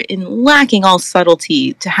deliberate and lacking all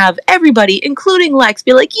subtlety to have everybody, including Lex,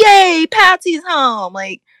 be like, yay, Patsy's home.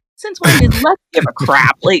 Like, since when did Lex give a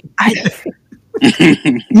crap? Like,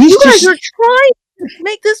 you guys are trying to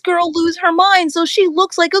make this girl lose her mind so she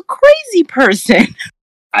looks like a crazy person.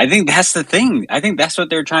 I think that's the thing. I think that's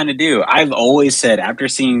what they're trying to do. I've always said, after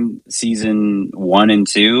seeing season 1 and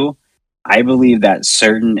 2, I believe that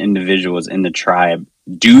certain individuals in the tribe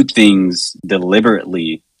do things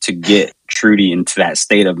deliberately to get Trudy into that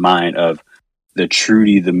state of mind of the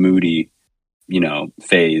Trudy the Moody,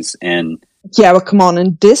 phase. And yeah, but come on,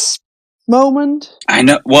 in this moment, I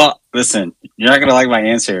know. Well, listen, you're not gonna like my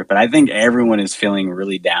answer, but I think everyone is feeling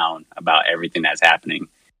really down about everything that's happening,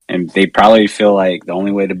 and they probably feel like the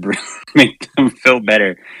only way to make them feel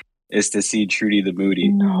better is to see Trudy the Moody.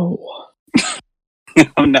 No.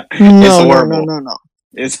 No, it's horrible. No.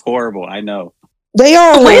 It's horrible. I know. They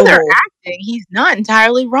are the way horrible. they're acting. He's not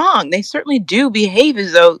entirely wrong. They certainly do behave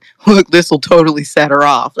as though, look, this will totally set her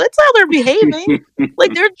off. That's how they're behaving.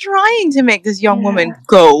 Like they're trying to make this young woman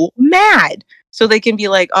go mad, so they can be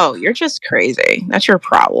like, "Oh, you're just crazy. That's your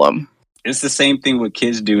problem." It's the same thing what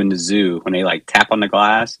kids do in the zoo when they like tap on the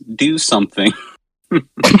glass. Do something.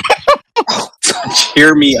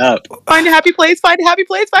 Cheer me up. Find a happy place. Find a happy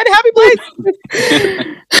place. Find a happy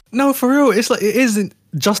place. No, for real. It's like it isn't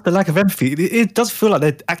just the lack of empathy. It does feel like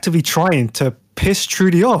they're actively trying to piss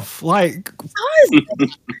Trudy off. Like,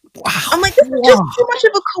 wow. I'm like, this is just too much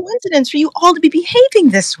of a coincidence for you all to be behaving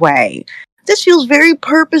this way. This feels very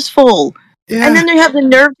purposeful. Yeah. And then they have the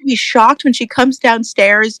nerve to be shocked when she comes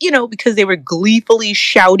downstairs, because they were gleefully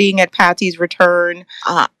shouting at Patsy's return.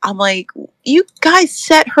 I'm like, you guys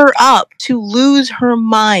set her up to lose her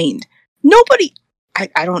mind. Nobody,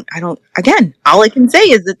 I don't, again, all I can say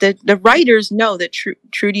is that the writers know that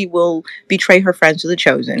Trudy will betray her friends to the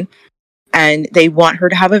Chosen. And they want her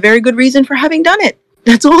to have a very good reason for having done it.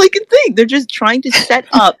 That's all I can think. They're just trying to set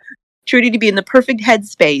up Trudy to be in the perfect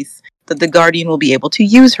headspace that the Guardian will be able to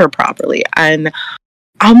use her properly. And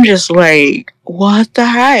I'm just like, what the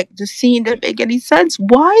heck? The scene didn't make any sense.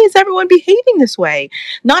 Why is everyone behaving this way?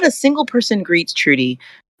 Not a single person greets Trudy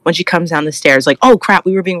when she comes down the stairs like, oh crap,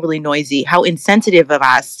 we were being really noisy. How insensitive of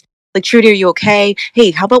us Like, Trudy, are you okay?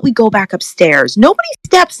 Hey, how about we go back upstairs? Nobody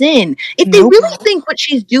steps in. If they Nope. really think what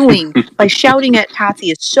she's doing by shouting at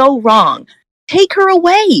Patsy is so wrong, take her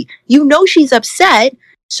away. You know she's upset.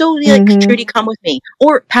 So, like, Trudy, come with me.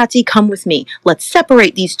 Or, Patsy, come with me. Let's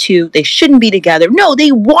separate these two. They shouldn't be together. No,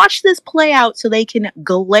 they watch this play out so they can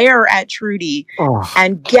glare at Trudy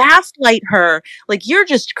and gaslight her. Like, you're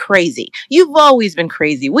just crazy. You've always been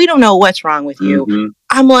crazy. We don't know what's wrong with you.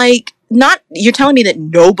 I'm like, you're telling me that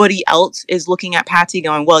nobody else is looking at Patsy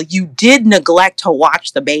going, well, you did neglect to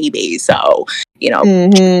watch the baby. So,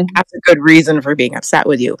 that's a good reason for being upset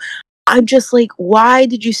with you. I'm just like, why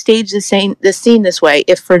did you stage the scene this way,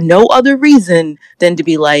 if for no other reason than to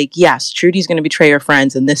be like, yes, Trudy's going to betray her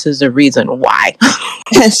friends, and this is the reason why.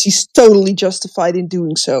 And she's totally justified in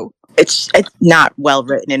doing so. It's not well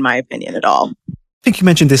written, in my opinion, at all. I think you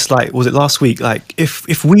mentioned this, like, was it last week? Like,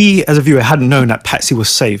 if we as a viewer hadn't known that Patsy was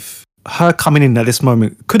safe, her coming in at this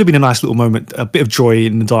moment could have been a nice little moment, a bit of joy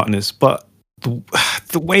in the darkness. But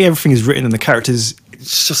the way everything is written and the characters,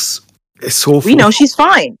 it's awful. We know she's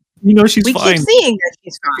fine. You know she's fine. We keep seeing that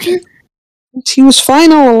she's fine. She was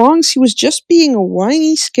fine all along. She was just being a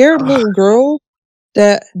whiny, scared little girl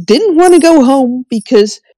that didn't want to go home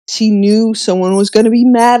because she knew someone was going to be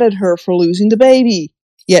mad at her for losing the baby.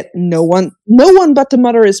 Yet no one but the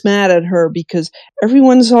mother is mad at her because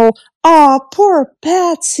everyone's all, "Aw, poor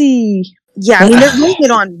Patsy." Yeah, I mean, they're laying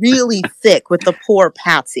it on really thick with the poor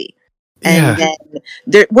Patsy. And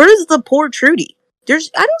then, where's the poor Trudy? I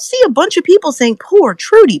don't see a bunch of people saying, poor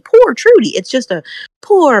Trudy, poor Trudy. It's just a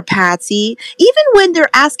poor Patsy. Even when they're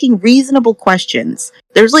asking reasonable questions,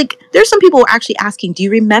 there's some people who are actually asking, do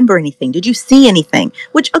you remember anything? Did you see anything?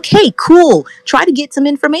 Which, okay, cool. Try to get some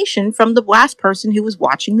information from the last person who was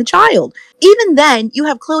watching the child. Even then, you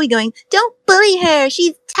have Chloe going, don't bully her.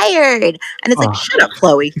 She's tired. And it's like, shut up,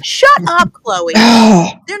 Chloe. Shut up, Chloe.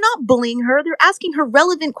 They're not bullying her. They're asking her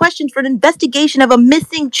relevant questions for an investigation of a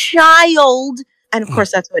missing child. And of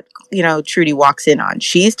course, that's what, Trudy walks in on.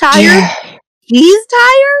 She's tired. Yeah. He's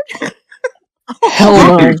tired.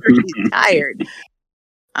 Hell no. She's tired.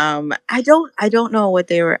 I don't know what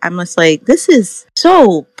they were. I'm just like, this is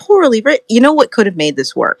so poorly written. You know what could have made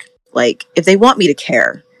this work? Like, if they want me to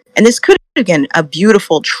care, and this could have been a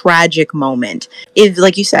beautiful, tragic moment. If,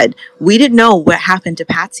 like you said, we didn't know what happened to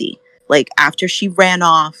Patsy. Like, after she ran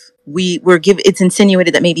off, it's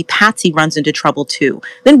insinuated that maybe Patsy runs into trouble too.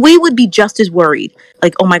 Then we would be just as worried.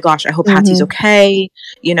 Like, oh my gosh, I hope Patsy's okay.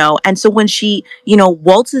 And so when she,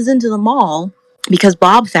 waltzes into the mall because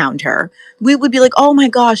Bob found her, we would be like, oh my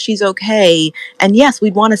gosh, she's okay. And yes,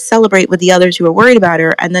 we'd want to celebrate with the others who are worried about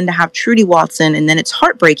her. And then to have Trudy Watson, and then it's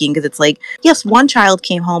heartbreaking because it's like, yes, one child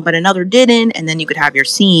came home, but another didn't. And then you could have your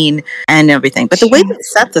scene and everything. But the way that it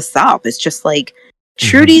sets us up, it's just like,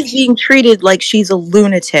 Trudy's being treated like she's a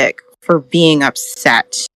lunatic for being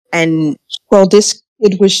upset. And well, this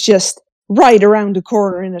kid was just right around the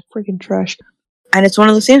corner in that freaking trash. And it's one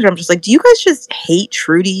of those things where I'm just like, do you guys just hate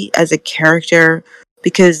Trudy as a character?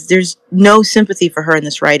 Because there's no sympathy for her in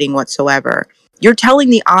this writing whatsoever. You're telling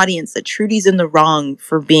the audience that Trudy's in the wrong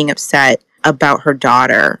for being upset about her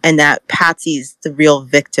daughter and that Patsy's the real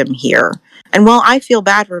victim here. And while I feel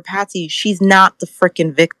bad for Patsy, she's not the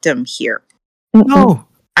frickin' victim here. No.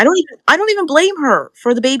 I don't even blame her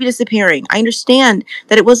for the baby disappearing. I understand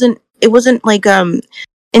that it wasn't like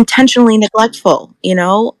intentionally neglectful,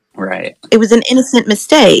 Right. It was an innocent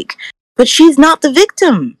mistake. But she's not the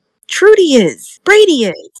victim. Trudy is. Brady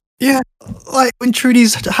is. Yeah, like when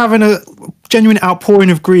Trudy's having a genuine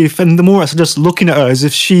outpouring of grief, and the Moretts are just looking at her as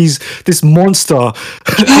if she's this monster,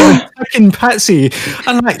 fucking Patsy,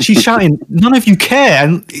 and like she's shouting, "None of you care,"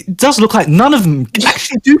 and it does look like none of them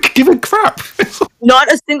actually do give a crap.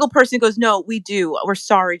 Not a single person goes, "No, we do. We're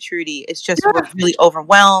sorry, Trudy. It's just we're really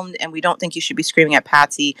overwhelmed, and we don't think you should be screaming at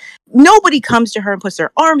Patsy." Nobody comes to her and puts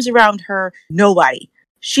their arms around her. Nobody.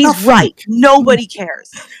 She's right. Nobody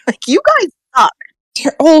cares. Like, you guys suck.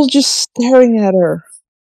 They're all just staring at her.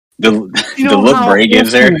 The look Bray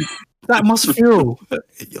gives her. That must feel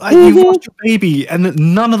like you lost your baby, and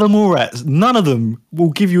none of the Moretts, none of them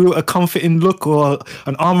will give you a comforting look or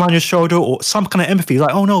an arm around your shoulder or some kind of empathy.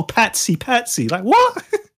 Like, oh no, Patsy. Like, what?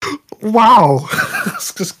 Wow,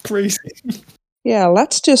 that's just crazy. Yeah,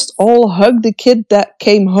 let's just all hug the kid that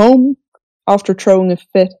came home after throwing a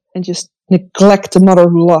fit and just neglect the mother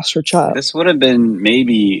who lost her child. This would have been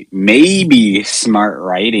maybe smart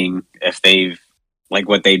writing if they've, like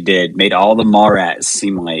what they did, made all the Moretts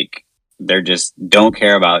seem like they're just don't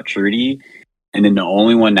care about Trudy, and then the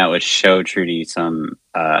only one that would show Trudy some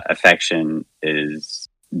affection is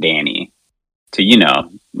Danny, to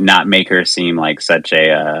not make her seem like such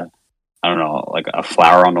a I don't know, like a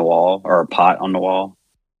flower on the wall or a pot on the wall.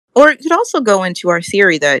 Or it could also go into our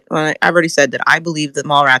theory that I've already said that I believe the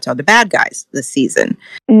Mallrats are the bad guys this season.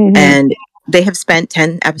 Mhm. And they have spent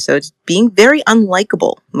 10 episodes being very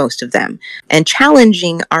unlikable, most of them, and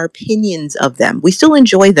challenging our opinions of them. We still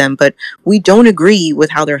enjoy them, but we don't agree with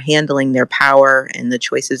how they're handling their power and the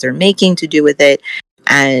choices they're making to do with it.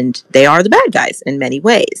 And they are the bad guys in many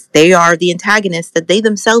ways. They are the antagonists that they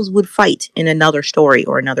themselves would fight in another story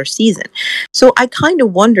or another season. So I kind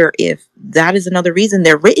of wonder if that is another reason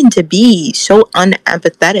they're written to be so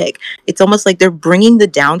unempathetic. It's almost like they're bringing the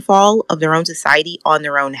downfall of their own society on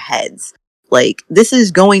their own heads. Like, this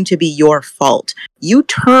is going to be your fault. You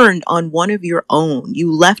turned on one of your own.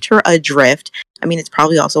 You left her adrift. I mean, it's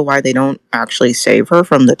probably also why they don't actually save her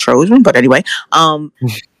from the Trojan, but anyway.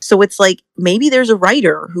 So it's like, maybe there's a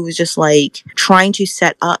writer who is just like trying to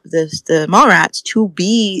set up the Mallrats to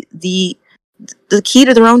be the key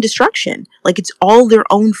to their own destruction. Like, it's all their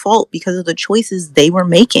own fault because of the choices they were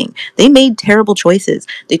making. They made terrible choices.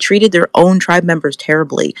 They treated their own tribe members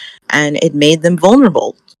terribly, and it made them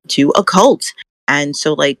vulnerable to a cult. And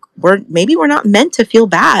so, like, we're not meant to feel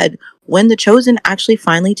bad when the Chosen actually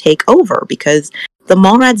finally take over, because the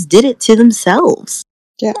Mallrats did it to themselves.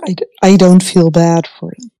 Yeah, I don't feel bad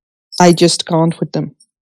for them. I just can't with them.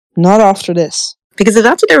 Not after this. Because if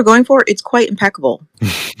that's what they were going for, it's quite impeccable.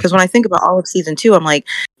 Because when I think about all of season 2, I'm like,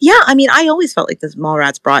 yeah, I mean, I always felt like the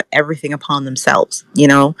Mallrats brought everything upon themselves, you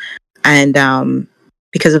know? And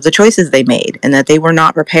because of the choices they made, and that they were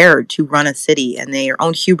not prepared to run a city, and their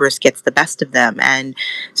own hubris gets the best of them. And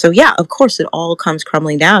so, yeah, of course, it all comes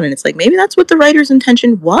crumbling down. And it's like, maybe that's what the writer's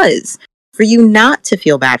intention was. For you not to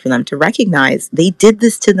feel bad for them, to recognize they did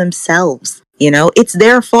this to themselves. You know, it's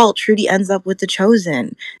their fault Trudy ends up with the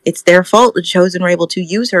Chosen. It's their fault the Chosen were able to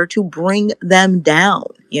use her to bring them down,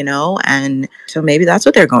 you know? And so maybe that's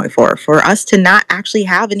what they're going for us to not actually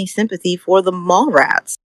have any sympathy for the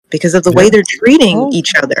Mallrats because of the way they're treating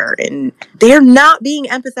each other. And they're not being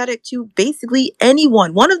empathetic to basically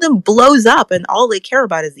anyone. One of them blows up and all they care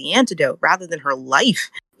about is the antidote rather than her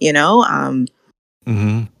life, you know?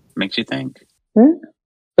 Makes you think.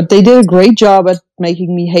 But they did a great job at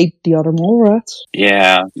making me hate the other Mallrats.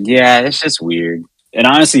 Yeah, it's just weird. It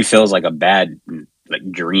honestly feels like a bad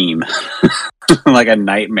dream, like a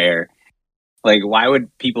nightmare. Like, why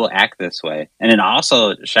would people act this way? And then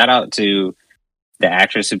also, shout out to the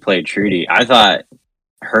actress who played Trudy. I thought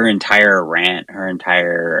her entire rant, her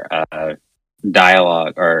entire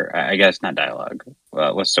dialogue, or I guess not dialogue.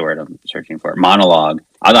 What's the word I'm searching for? Monologue.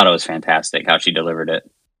 I thought it was fantastic how she delivered it.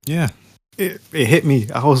 Yeah. It hit me.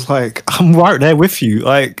 I was like, I'm right there with you.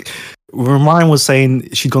 Like, when Ryan was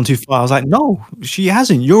saying she'd gone too far, I was like, no, she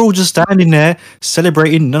hasn't. You're all just standing there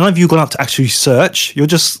celebrating. None of you gone out to actually search. You're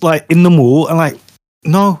just like in the mall and like,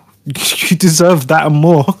 no, you deserve that and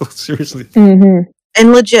more. Seriously. Mm-hmm.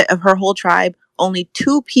 And legit, of her whole tribe, only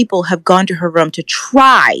 2 people have gone to her room to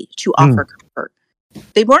try to offer comfort.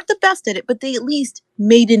 They weren't the best at it, but they at least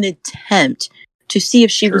made an attempt to see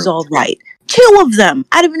if she was all right. 2 of them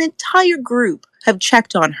out of an entire group have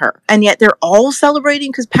checked on her. And yet they're all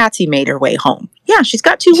celebrating because Patsy made her way home. Yeah, she's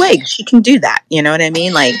got 2 legs. She can do that. You know what I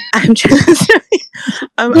mean? Like, I'm just...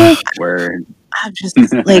 Word. I'm just,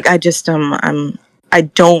 like, I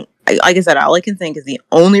don't... Like I said, all I can think is the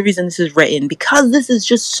only reason this is written, because this is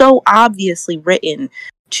just so obviously written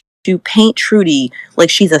to paint Trudy like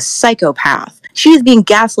she's a psychopath. She is being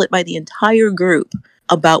gaslit by the entire group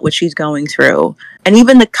about what she's going through. And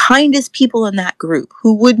even the kindest people in that group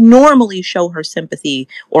who would normally show her sympathy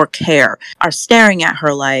or care are staring at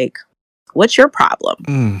her like, what's your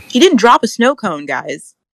problem? She didn't drop a snow cone,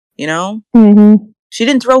 guys. You know? Mm-hmm. She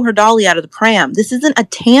didn't throw her dolly out of the pram. This isn't a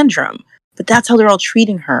tantrum. But that's how they're all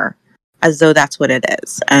treating her, as though that's what it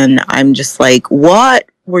is. And I'm just like, what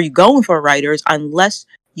were you going for, writers, unless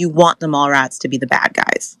you want the Mallrats to be the bad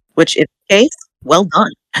guys? Which, in the case, well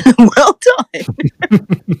done. Well done.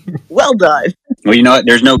 Well done. Well, you know what?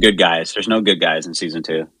 There's no good guys. There's no good guys in season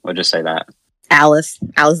 2. We'll just say that. Alice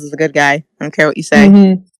is a good guy. I don't care what you say.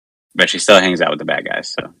 Mm-hmm. But she still hangs out with the bad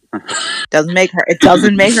guys, so. It doesn't make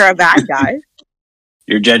her a bad guy.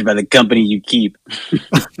 You're judged by the company you keep.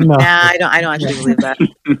 No. Nah, I don't actually believe that.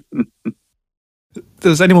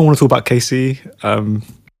 Does anyone want to talk about Casey? No,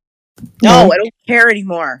 I don't care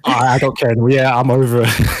anymore. I don't care. Yeah, I'm over it.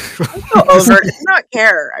 I'm so over it. It's not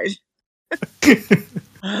care.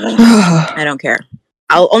 I don't care.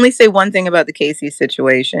 I'll only say one thing about the Casey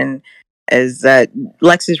situation is that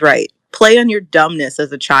Lex is right. Play on your dumbness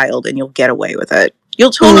as a child and you'll get away with it. You'll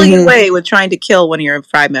totally get away with trying to kill one of your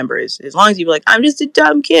tribe members. As long as you're like, I'm just a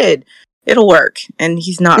dumb kid. It'll work. And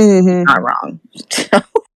he's not wrong.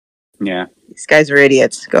 Yeah. These guys are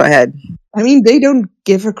idiots. Go ahead. I mean, they don't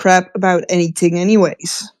give a crap about anything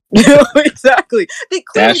anyways. No, exactly. They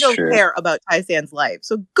clearly That's don't true. care about Tai-San's life.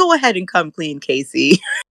 So go ahead and come clean, Casey.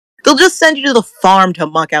 They'll just send you to the farm to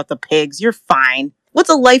muck out the pigs. You're fine. What's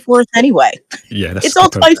a life worth anyway? Yeah, that's It's all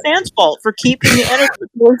Tai-San's fault for keeping the energy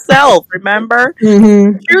to herself, remember?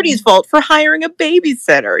 Mm-hmm. Trudy's fault for hiring a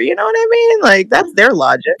babysitter. You know what I mean? Like, that's their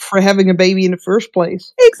logic. For having a baby in the first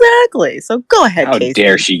place. Exactly. So go ahead, How Casey.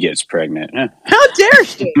 dare she gets pregnant? How dare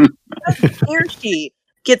she? How dare she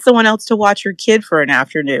get someone else to watch her kid for an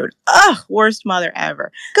afternoon? Ugh, worst mother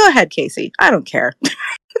ever. Go ahead, Casey. I don't care.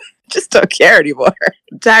 Just don't care anymore.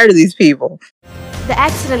 I'm tired of these people. The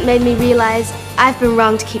accident made me realize I've been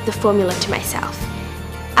wrong to keep the formula to myself.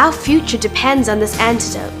 Our future depends on this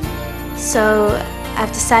antidote, so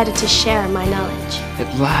I've decided to share my knowledge.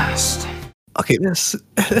 At last. Okay, let's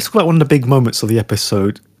talk about one of the big moments of the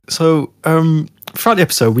episode. So, throughout the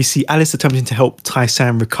episode, we see Alice attempting to help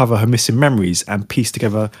Tai-San recover her missing memories and piece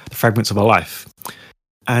together the fragments of her life.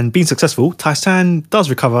 And being successful, Tai-San does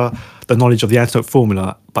recover the knowledge of the antidote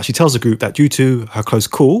formula, but she tells the group that due to her close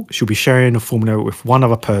call, she'll be sharing the formula with one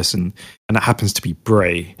other person, and that happens to be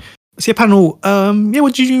Bray. So, panel,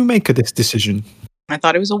 what did you make of this decision? I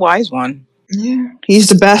thought it was a wise one. Yeah. He's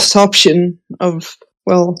the best option of,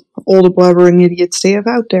 well, all the blabbering idiots they have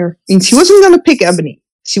out there. I mean, she wasn't going to pick Ebony.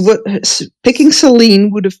 Picking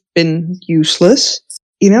Celine would have been useless.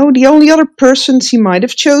 You know, the only other person she might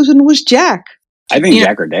have chosen was Jack. I think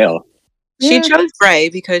Jack or Dale. She Yeah. chose Bray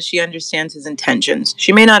because she understands his intentions.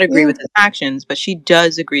 She may not agree with his actions, but she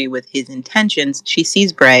does agree with his intentions. She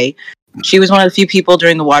sees Bray. She was one of the few people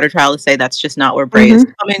during the water trial to say that's just not where Bray is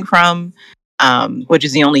coming from, which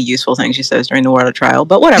is the only useful thing she says during the water trial,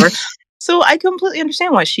 but whatever. So I completely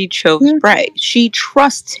understand why she chose Bray. She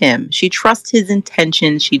trusts him. She trusts his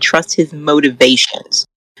intentions. She trusts his motivations.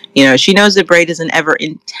 You know, she knows that Bray doesn't ever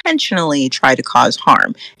intentionally try to cause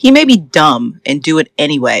harm. He may be dumb and do it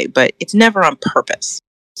anyway, but it's never on purpose.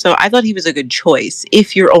 So I thought he was a good choice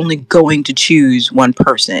if you're only going to choose one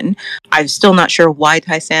person. I'm still not sure why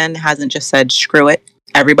Tai-San hasn't just said, screw it.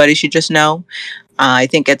 Everybody should just know. I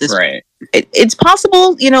think at this Right. it's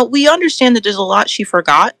possible, you know, we understand that there's a lot she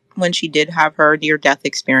forgot when she did have her near-death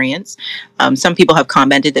experience. Some people have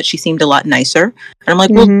commented that she seemed a lot nicer. And I'm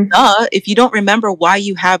like, well, duh, if you don't remember why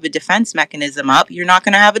you have a defense mechanism up, you're not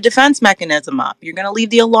going to have a defense mechanism up. You're going to leave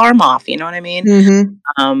the alarm off, you know what I mean?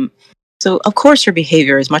 So, of course, her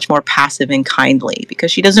behavior is much more passive and kindly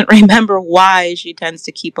because she doesn't remember why she tends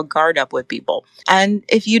to keep a guard up with people. And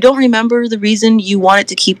if you don't remember the reason you wanted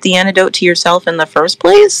to keep the antidote to yourself in the first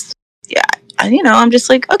place, yeah, you know, I'm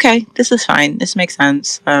just like, okay, this is fine. This makes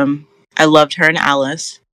sense. I loved her and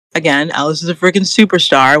Alice. Again, Alice is a freaking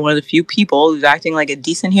superstar, one of the few people who's acting like a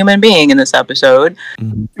decent human being in this episode.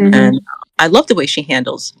 And I love the way she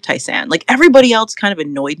handles Tai-San. Like, everybody else kind of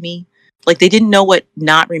annoyed me. Like, they didn't know what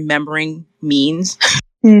not remembering means.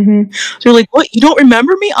 So they're like, what? You don't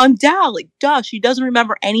remember me? I'm Dal. Like, duh, she doesn't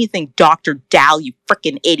remember anything, Dr. Dal, you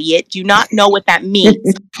freaking idiot. Do you not know what that means?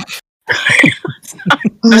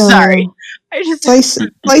 I'm sorry. I just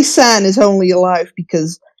Tai-San is only alive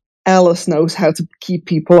because Alice knows how to keep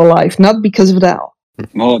people alive, not because of Dal.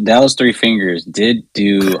 Well, Dal's three fingers did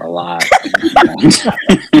do a lot.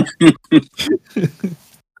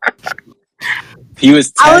 He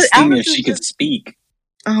was testing if she could speak.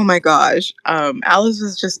 Oh my gosh. Alice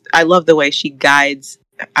was just, I love the way she guides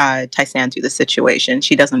Tai-San through the situation.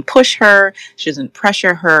 She doesn't push her. She doesn't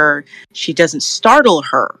pressure her. She doesn't startle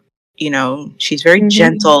her. You know, she's very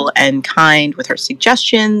gentle and kind with her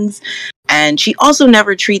suggestions. And she also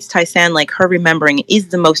never treats Tai-San like her remembering is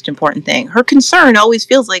the most important thing. Her concern always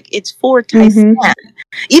feels like it's for Tai-San.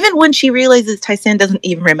 Even when she realizes Tai-San doesn't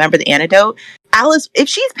even remember the antidote, Alice, if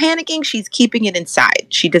she's panicking, she's keeping it inside.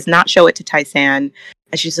 She does not show it to Tai-San.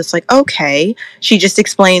 And she's just like, okay. She just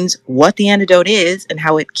explains what the antidote is and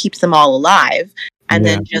how it keeps them all alive. And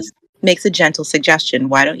then just makes a gentle suggestion.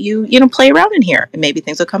 Why don't you, play around in here and maybe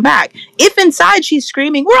things will come back. If inside she's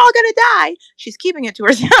screaming, we're all going to die, she's keeping it to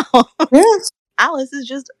herself. Alice is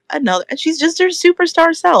just she's just her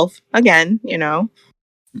superstar self. Again,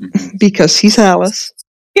 Because she's Alice.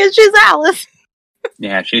 Because she's Alice.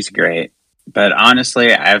 Yeah, she's great. But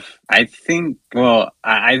honestly, I think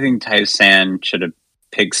Tai-San should have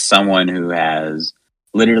picked someone who has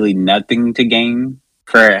literally nothing to gain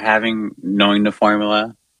for knowing the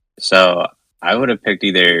formula. So I would have picked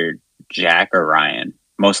either Jack or Ryan.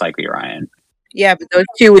 Most likely Ryan. Yeah, but those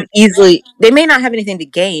two would they may not have anything to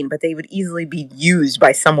gain, but they would easily be used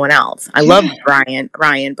by someone else. I love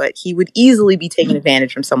Ryan, but he would easily be taken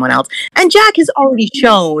advantage from someone else. And Jack has already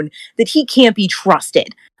shown that he can't be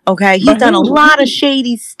trusted. Okay, he's done a lot of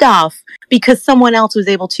shady stuff because someone else was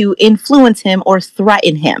able to influence him or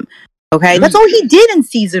threaten him. Okay, that's all he did in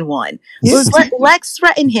season 1 was let Lex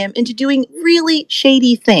threaten him into doing really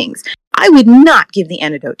shady things. I would not give the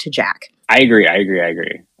antidote to Jack. I agree.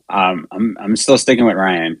 I'm still sticking with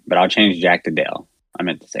Ryan, but I'll change Jack to Dale. I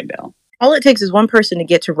meant to say Dale. All it takes is one person to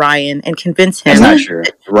get to Ryan and convince him. That's not true.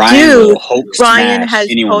 Ryan has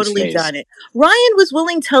totally done it. Ryan was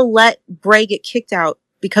willing to let Bray get kicked out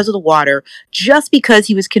because of the water, just because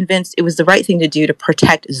he was convinced it was the right thing to do to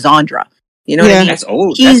protect Zandra. You know what I mean? That's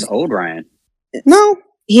old. That's old, Ryan. No.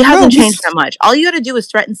 He hasn't changed that much. All you got to do is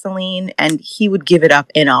threaten Celine, and he would give it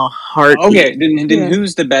up in a heartbeat. Okay, then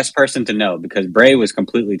who's the best person to know? Because Bray was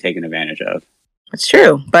completely taken advantage of. It's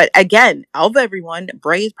true. But again, of everyone,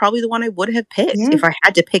 Bray is probably the one I would have picked. If I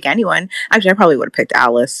had to pick anyone. Actually, I probably would have picked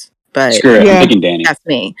Alice. But screw it, I'm picking Danny. That's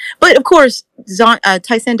me. But of course,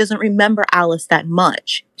 Tai-San doesn't remember Alice that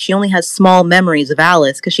much. She only has small memories of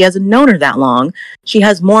Alice because she hasn't known her that long. She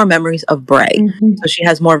has more memories of Bray. So she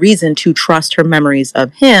has more reason to trust her memories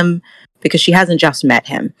of him because she hasn't just met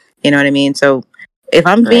him. You know what I mean? So if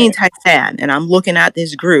I'm being Tai-San and I'm looking at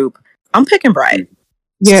this group, I'm picking Bray.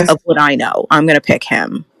 Yeah. Of what I know. I'm going to pick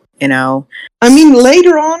him, you know? I mean,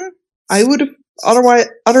 later on, I would have,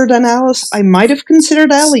 other than Alice, I might have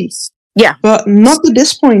considered Ellie. Yeah. But not at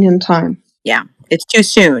this point in time. Yeah. It's too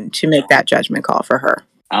soon to make that judgment call for her.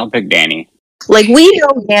 I'll pick Danny. Like, we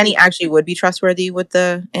know Danny actually would be trustworthy with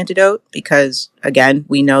the antidote because, again,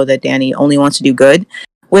 we know that Danny only wants to do good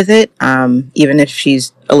with it. Even if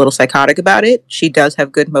she's a little psychotic about it, she does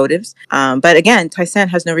have good motives. But again, Tai-San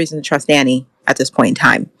has no reason to trust Danny at this point in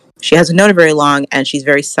time. She hasn't known her very long, and she's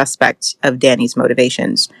very suspect of Danny's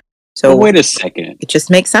motivations. So wait a second. It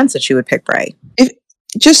just makes sense that she would pick Bray.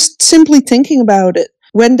 Just simply thinking about it,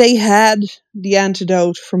 when they had the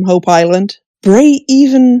antidote from Hope Island, Bray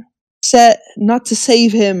even said not to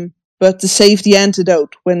save him, but to save the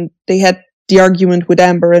antidote when they had the argument with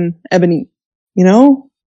Amber and Ebony. You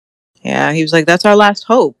know? Yeah, he was like, that's our last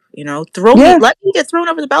hope. You know, let me get thrown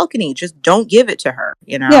over the balcony. Just don't give it to her,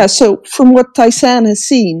 you know? Yeah, so from what Tai-San has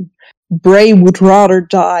seen, Bray would rather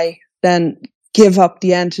die than give up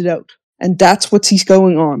the antidote. And that's what he's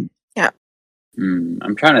going on. Yeah.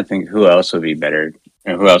 I'm trying to think who else would be better.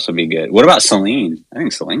 Or who else would be good. What about Celine? I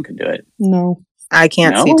think Celine could do it. No. I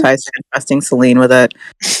can't see Tai-San trusting Celine with it.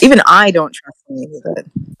 Even I don't trust Celine with it.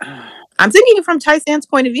 I'm thinking from Tai-San's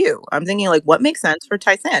point of view. I'm thinking, like, what makes sense for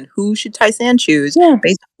Tai-San? Who should Tai-San choose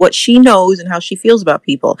based on what she knows and how she feels about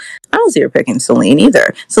people? I don't see her picking Celine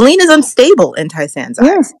either. Celine is unstable in Tai-San's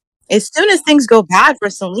eyes. As soon as things go bad for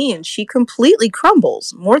Celine, she completely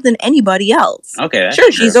crumbles more than anybody else. Okay, that's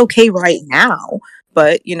sure, true. she's okay right now,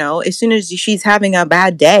 but, you know, as soon as she's having a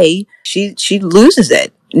bad day, she loses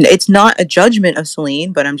it. It's not a judgment of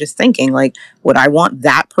Celine, but I'm just thinking, like, would I want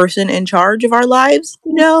that person in charge of our lives?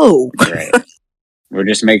 No. Right. We'll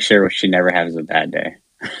just make sure she never has a bad day.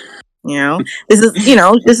 You know,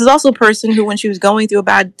 this is also a person who, when she was going through a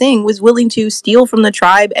bad thing, was willing to steal from the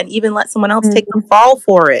tribe and even let someone else take the fall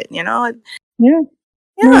for it. You know? Yeah,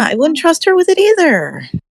 I wouldn't trust her with it either.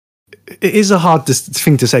 It is a hard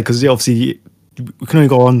thing to say because obviously we can only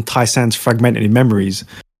go on Tai-San's fragmented memories,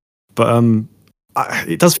 but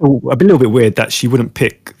it does feel a little bit weird that she wouldn't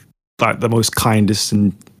pick like the most kindest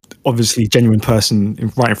and obviously genuine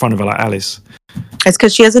person right in front of her, like Alice. It's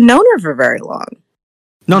because she hasn't known her for very long.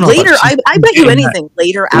 No. Later, I bet you anything.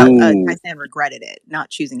 Later, Tai-San regretted it, not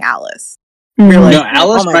choosing Alice. Like, no,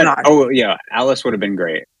 Alice. Alice would have been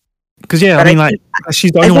great. Because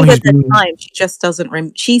she's the only one who's been. Time, she just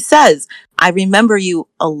doesn't. She says, "I remember you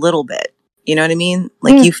a little bit." You know what I mean?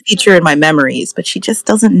 Like you feature in my memories, but she just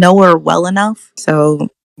doesn't know her well enough. So,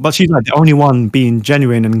 but she's like the only one being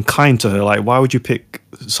genuine and kind to her. Like, why would you pick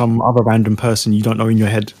some other random person you don't know in your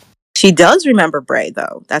head? She does remember Bray,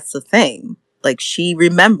 though. That's the thing. Like, she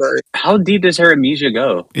remembers. How deep does her amnesia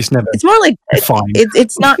go? It's never. It's more like fine.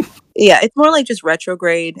 It's not. Yeah, it's more like just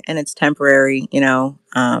retrograde, and it's temporary. You know.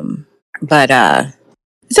 But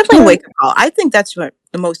it's definitely a wake up call. I think that's what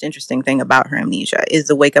the most interesting thing about her amnesia is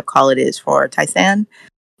the wake up call it is for Tai-San,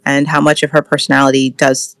 and how much of her personality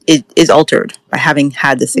is altered by having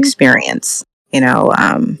had this experience. You know.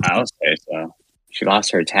 I'll say so. She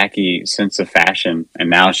lost her tacky sense of fashion, and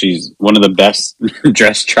now she's one of the best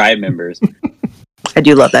dressed tribe members. I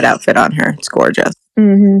do love that outfit on her. It's gorgeous.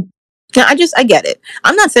 Mm-hmm. Yeah, I get it.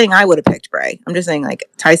 I'm not saying I would have picked Bray. I'm just saying, like,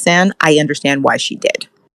 Tai-San, I understand why she did.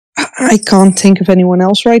 I can't think of anyone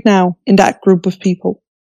else right now in that group of people.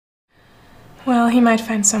 Well, he might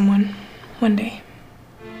find someone one day.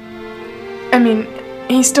 I mean,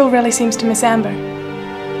 he still really seems to miss Amber.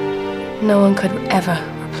 No one could ever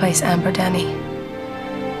replace Amber, Danny.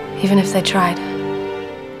 Even if they tried.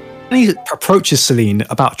 And he approaches Celine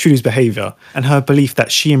about Trudy's behaviour and her belief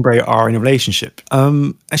that she and Bray are in a relationship.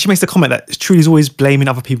 And she makes the comment that Trudy's always blaming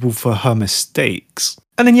other people for her mistakes.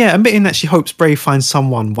 And then, admitting that she hopes Bray finds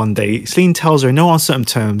someone one day, Celine tells her in no uncertain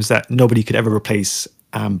terms that nobody could ever replace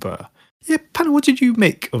Amber. Yeah, Panel, what did you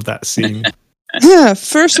make of that scene? Yeah,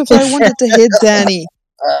 first of all, I wanted to hit Danny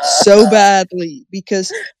so badly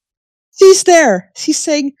because she's there. She's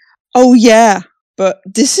saying, "Oh yeah, but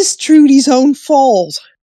this is Trudy's own fault."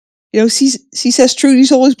 You know, she says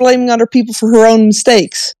Trudy's always blaming other people for her own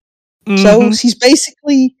mistakes. Mm-hmm. So she's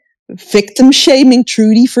basically victim shaming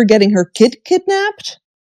Trudy for getting her kid kidnapped.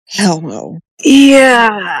 Hell no.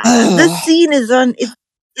 Yeah, this scene is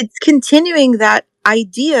it's continuing that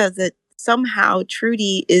idea that somehow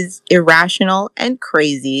Trudy is irrational and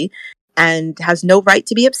crazy and has no right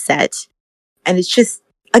to be upset. And it's just,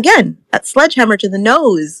 again, that sledgehammer to the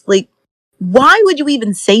nose. Like, why would you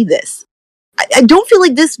even say this? I don't feel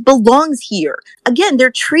like this belongs here. Again,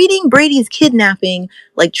 they're treating Brady's kidnapping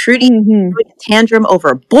like Trudy throwing a tantrum over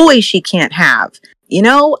a boy she can't have. You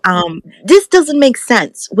know, this doesn't make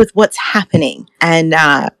sense with what's happening. And,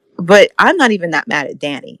 but I'm not even that mad at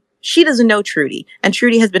Danny. She doesn't know Trudy, and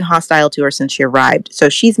Trudy has been hostile to her since she arrived. So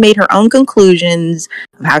she's made her own conclusions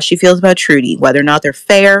of how she feels about Trudy. Whether or not they're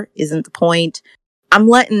fair isn't the point. I'm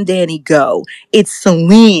letting Danny go. It's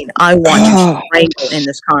Celine I want to wrangle in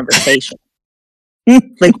this conversation.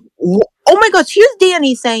 Like, oh my gosh, here's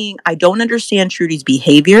Danny saying, I don't understand Trudy's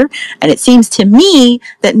behavior. And it seems to me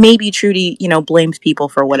that maybe Trudy, you know, blames people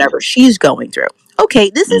for whatever she's going through.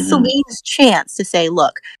 Okay, this is Celine's chance to say,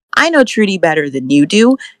 look, I know Trudy better than you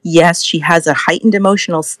do. Yes, she has a heightened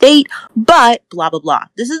emotional state, but blah, blah, blah.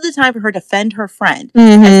 This is the time for her to defend her friend.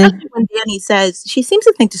 Especially when Danny says, she seems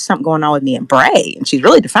to think there's something going on with me and Bray, and she's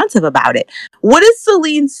really defensive about it. What does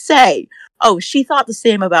Celine say? Oh, she thought the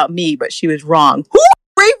same about me, but she was wrong. Who's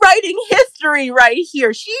rewriting history right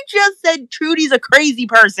here? She just said Trudy's a crazy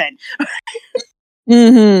person.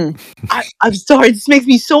 I'm sorry, this makes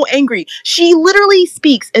me so angry. She literally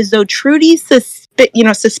speaks as though Trudy's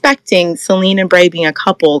suspecting Celine and Bray being a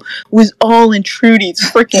couple was all in Trudy's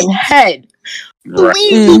freaking head.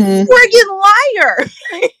 Celine, you friggin' liar!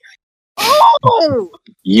 Oh!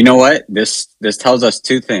 You know what? This tells us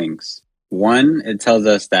two things. One, it tells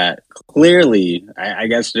us that clearly, I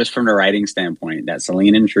guess just from the writing standpoint, that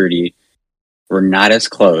Celine and Trudy were not as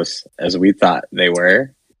close as we thought they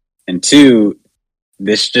were. And two,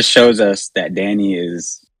 this just shows us that Danny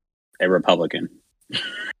is a Republican.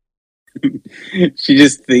 She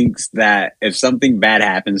just thinks that if something bad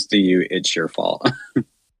happens to you, it's your fault.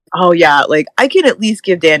 Oh, yeah. Like, I can at least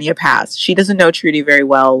give Danny a pass. She doesn't know Trudy very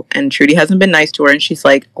well, and Trudy hasn't been nice to her, and she's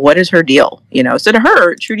like, what is her deal? You know, so to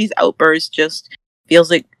her, Trudy's outburst just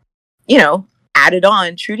feels like, you know, added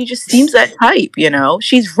on. Trudy just seems that type, you know?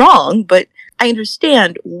 She's wrong, but I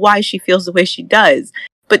understand why she feels the way she does.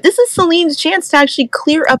 But this is Celine's chance to actually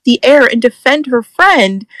clear up the air and defend her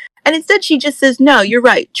friend. And instead she just says, no, you're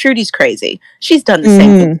right. Trudy's crazy. She's done the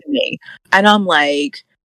same thing to me. And I'm like,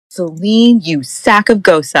 Celine, you sack of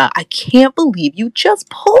Gosa. I can't believe you just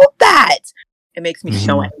pulled that. It makes me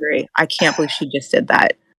so angry. I can't believe she just did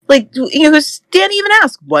that. Like, you know, Danny even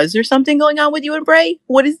asked, was there something going on with you and Bray?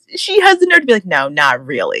 She has the nerve to be like, no, not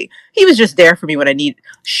really. He was just there for me when I need.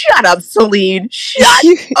 Shut up, Celine. Shut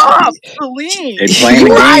up, Celine. They're playing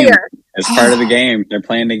the game. It's part of the game. They're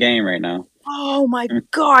playing the game right now. Oh my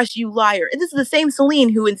gosh, you liar. And this is the same Celine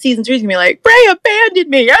who in season 3 is going to be like, Bray abandoned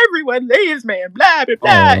me. Everyone leaves me and blah,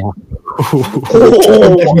 blah,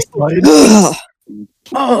 blah.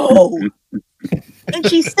 Oh. And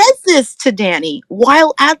she says this to Danny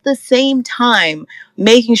while at the same time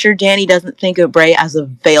making sure Danny doesn't think of Bray as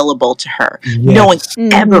available to her. Yes. No one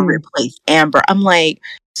can ever replace Amber. I'm like,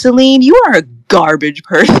 Celine, you are a garbage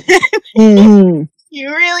person. You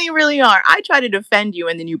really, really are. I try to defend you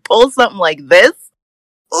and then you pull something like this.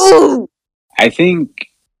 Ooh. I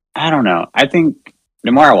don't know. I think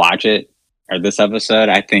the more I watch it, or this episode,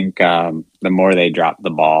 I think the more they drop the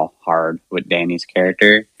ball hard with Danny's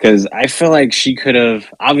character. Because I feel like she could have,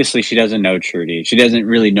 obviously she doesn't know Trudy. She doesn't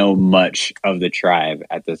really know much of the tribe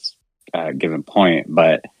at this given point.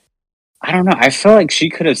 But I don't know. I feel like she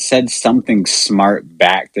could have said something smart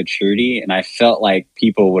back to Trudy. And I felt like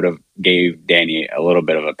people would have gave Danny a little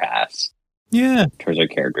bit of a pass. Yeah. Towards her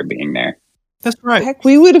character being there. That's right. Heck,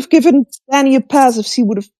 we would have given Danny a pass if she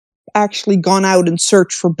would have actually gone out and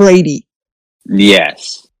searched for Brady.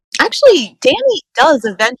 Yes. Actually, Danny does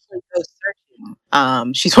eventually go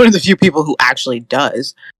searching. She's one of the few people who actually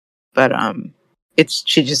does. But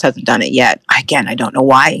she just hasn't done it yet. Again, I don't know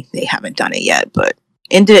why they haven't done it yet, but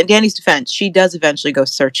in Danny's defense, she does eventually go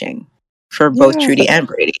searching for both Trudy and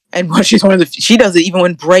Brady. And she's one of the she does it even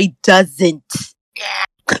when Bray doesn't.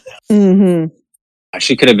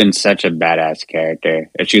 She could have been such a badass character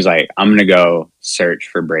if she was like, I'm gonna go search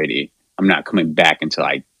for Brady. I'm not coming back until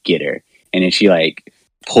I get her. And then she like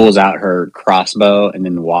pulls out her crossbow and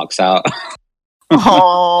then walks out.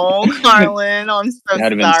 Oh, Carlin, I'm so That'd sorry.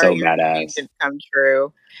 have been so Your badass. dreams didn't come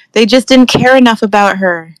true. They just didn't care enough about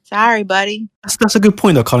her. Sorry, buddy. That's a good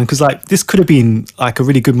point though, Colin, because like this could have been like a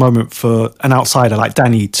really good moment for an outsider like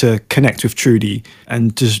Danny to connect with Trudy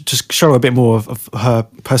and just show a bit more of her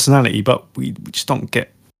personality, but we just don't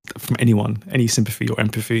get from anyone any sympathy or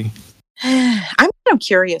empathy. I'm kind of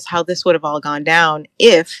curious how this would have all gone down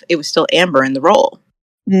if it was still Amber in the role.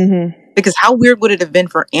 Because how weird would it have been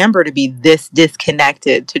for Amber to be this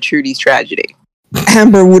disconnected to Trudy's tragedy?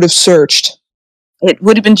 Amber would have searched. It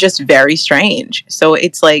would have been just very strange. So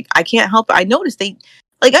it's like, I can't help it. I noticed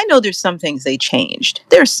I know there's some things they changed.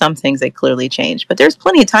 There's some things they clearly changed, but there's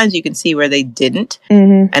plenty of times you can see where they didn't.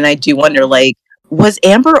 And I do wonder, like, was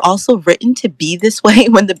Amber also written to be this way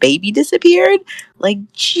when the baby disappeared? Like,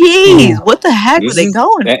 geez, what the heck were they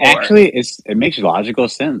going for? Actually, it makes logical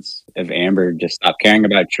sense if Amber just stopped caring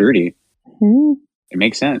about Trudy. It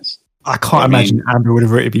makes sense. I can't imagine Amber would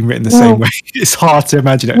have been written the same way. It's hard to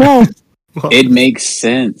imagine it. No. It makes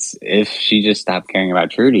sense if she just stopped caring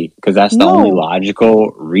about Trudy, because that's the only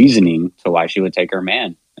logical reasoning to why she would take her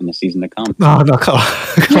man in the season to come. No,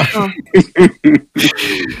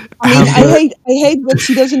 I hate what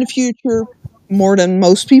she does in the future more than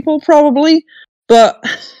most people probably, but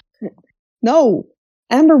no,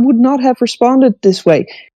 Amber would not have responded this way.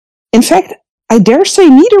 In fact, I dare say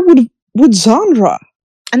neither would Zandra.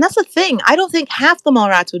 And that's the thing. I don't think half the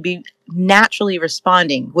Mallrats would be naturally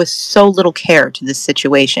responding with so little care to this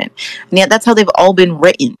situation. And yet that's how they've all been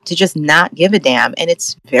written, to just not give a damn. And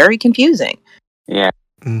it's very confusing. Yeah.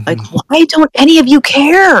 Like, why don't any of you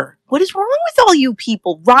care? What is wrong with all you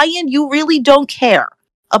people? Ryan, you really don't care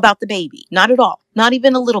about the baby. Not at all. Not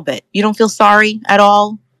even a little bit. You don't feel sorry at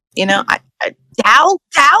all. You know, Dal,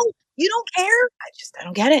 you don't care? I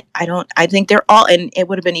don't get it. I think they're all, and it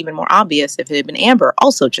would have been even more obvious if it had been Amber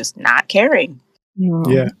also just not caring.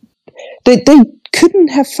 Yeah. They couldn't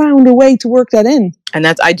have found a way to work that in. And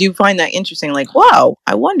I do find that interesting. Like, wow,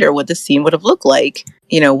 I wonder what the scene would have looked like,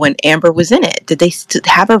 when Amber was in it. Did they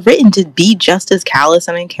have her written to be just as callous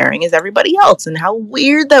and uncaring as everybody else? And how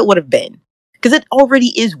weird that would have been. Because it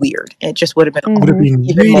already is weird. It just would have been, even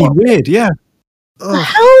really more weird, yeah. The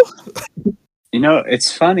hell?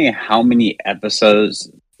 It's funny how many episodes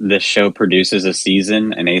this show produces a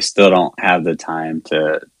season, and they still don't have the time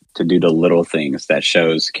to do the little things that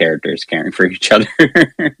shows characters caring for each other.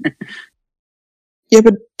 Yeah,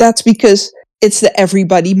 but that's because it's the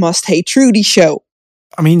everybody must hate Trudy show.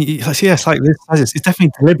 I mean, yes, like this, it's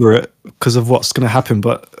definitely deliberate because of what's going to happen,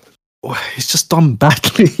 but it's just done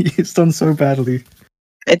badly. It's done so badly.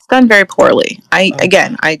 It's done very poorly. I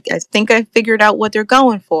think I figured out what they're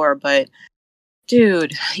going for, but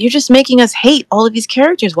dude, you're just making us hate all of these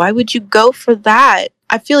characters. Why would you go for that?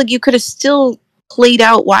 I feel like you could have still played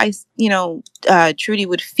out why, Trudy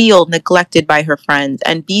would feel neglected by her friends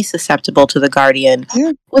and be susceptible to the Guardian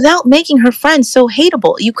without making her friends so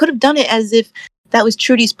hateable. You could have done it as if that was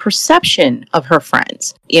Trudy's perception of her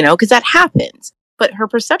friends, because that happens. But her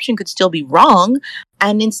perception could still be wrong.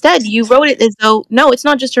 And instead, you wrote it as though, no, it's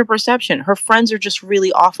not just her perception. Her friends are just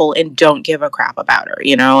really awful and don't give a crap about her,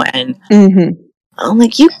 And I'm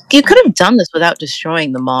like, you could have done this without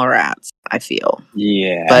destroying the Mallrats, I feel.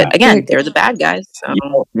 Yeah. But again, they're the bad guys.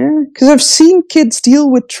 So. Yeah, because I've seen kids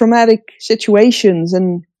deal with traumatic situations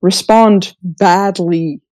and respond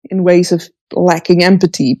badly in ways of lacking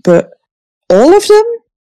empathy. But all of them?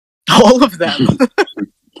 All of them.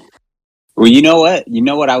 Well, you know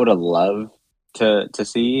what? I would have loved to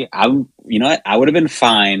see? I would have been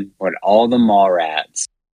fine with all the Mallrats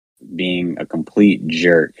being a complete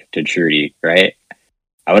jerk to Trudy, right?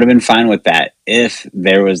 I would have been fine with that if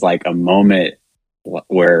there was like a moment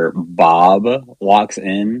where Bob walks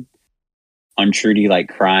in on Trudy like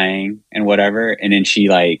crying and whatever, and then she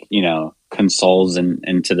like, consoles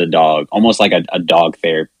into the dog, almost like a dog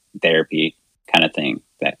therapy kind of thing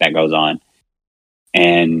that goes on.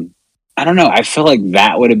 And I don't know, I feel like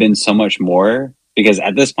that would have been so much more, because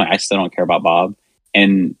at this point I still don't care about Bob,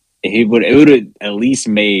 and it would have at least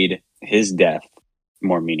made his death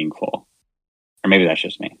more meaningful. Or maybe that's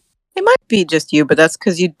just me. It might be just you, but that's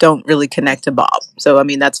because you don't really connect to Bob. So, I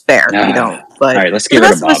mean, that's fair. You don't. But all right, let's get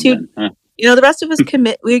rid of Bob then. The rest of us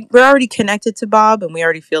we're already connected to Bob, and we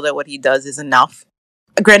already feel that what he does is enough.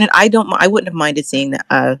 Granted, I wouldn't have minded seeing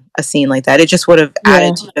a scene like that. It just would have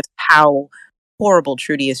added to just how horrible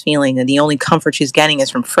Trudy is feeling, and the only comfort she's getting is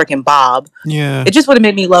from frickin' Bob. Yeah. It just would have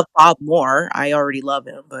made me love Bob more. I already love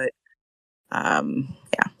him, but yeah,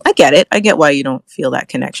 I get it. I get why you don't feel that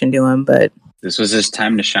connection to him, but this was his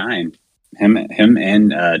time to shine. Him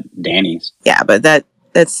and Danny's. Yeah, but that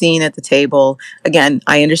scene at the table, again,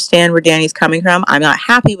 I understand where Danny's coming from. I'm not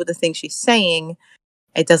happy with the things she's saying.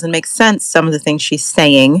 It doesn't make sense, some of the things she's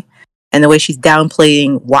saying, and the way she's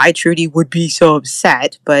downplaying why Trudy would be so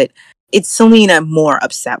upset, but it's Selene I'm more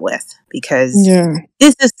upset with, because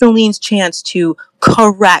this is Selene's chance to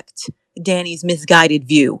correct Danny's misguided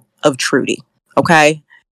view of Trudy, okay?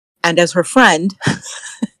 And as her friend,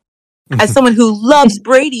 as someone who loves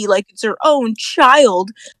Brady like it's her own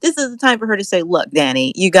child, this is the time for her to say, look,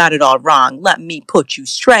 Danny, you got it all wrong. Let me put you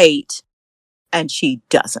straight. And she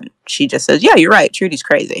doesn't. She just says, yeah, you're right. Trudy's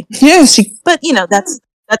crazy. Yeah, but you know, that's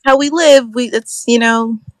how we live. It's, you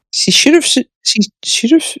know. She should have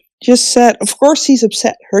just said, of course he's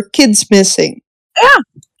upset. Her kid's missing.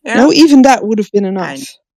 Yeah. No, even that would have been enough.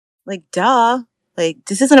 Like, duh. Like,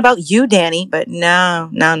 this isn't about you, Danny. But no,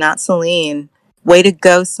 not Selene. Way to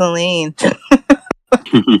go, Selene.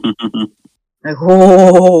 Like,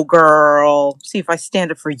 oh, girl. See if I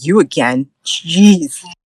stand up for you again. Jeez.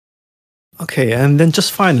 Okay, and then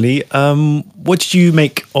just finally, what did you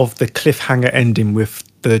make of the cliffhanger ending with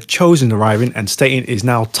the Chosen arriving and stating it is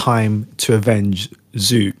now time to avenge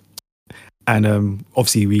Zoot? And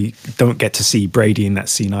obviously we don't get to see Brady in that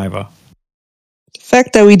scene either. The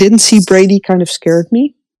fact that we didn't see Brady kind of scared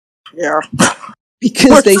me. Yeah.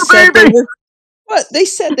 Because they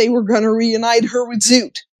said they were going to reunite her with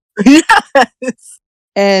Zoot. Yes.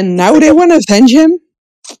 And now they want to avenge him?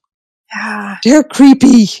 Yeah. They're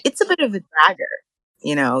creepy. It's a bit of a dragger.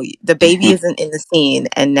 You know, the baby isn't in the scene,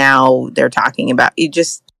 and now they're talking about it.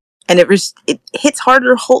 It hits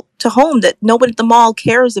harder to home that nobody at the mall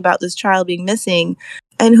cares about this child being missing,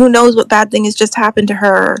 and who knows what bad thing has just happened to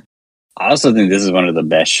her. I also think this is one of the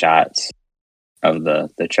best shots of the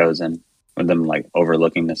Chosen, with them like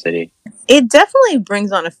overlooking the city. It definitely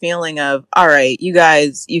brings on a feeling of, all right, you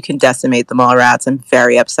guys, you can decimate the mall rats. I'm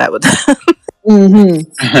very upset with them.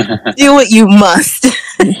 Mm-hmm. Do what you must.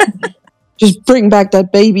 Just bring back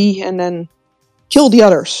that baby and then kill the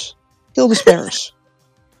others. Kill the spares.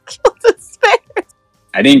 Kill the spares.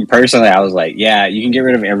 I think personally, I was like, yeah, you can get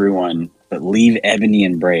rid of everyone, but leave Ebony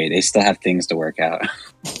and Bray. They still have things to work out.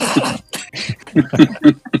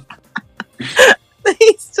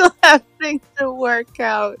 They still have things to work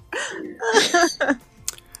out.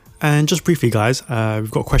 And just briefly, guys,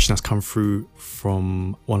 we've got a question that's come through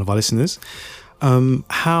from one of our listeners.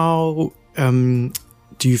 How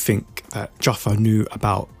do you think that Jaffa knew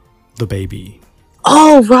about the baby?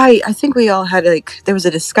 Oh, right. I think we all had, there was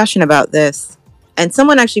a discussion about this. And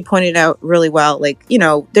someone actually pointed out really well,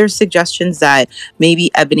 there's suggestions that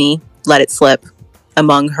maybe Ebony let it slip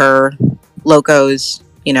among her locos,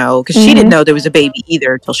 because she didn't know there was a baby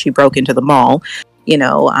either till she broke into the mall,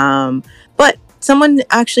 but someone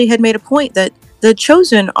actually had made a point that the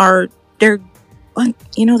Chosen they'd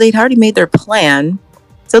already made their plan.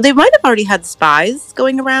 So they might have already had spies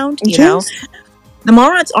going around, you know. The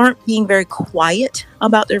Mallrats aren't being very quiet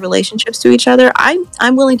about their relationships to each other.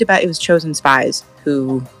 I'm willing to bet it was Chosen spies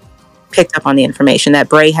who picked up on the information that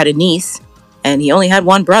Bray had a niece and he only had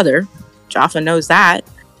one brother. Jaffa knows that.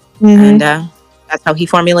 And that's how he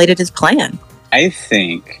formulated his plan. I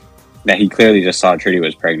think that he clearly just saw Trudy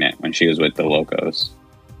was pregnant when she was with the locos.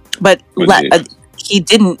 But he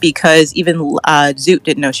didn't, because even Zoot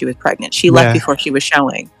didn't know she was pregnant. She left before she was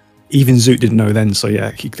showing. Even Zoot didn't know then, so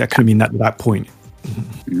that could have been at that point.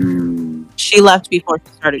 She left before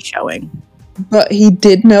she started showing. But he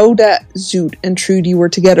did know that Zoot and Trudy were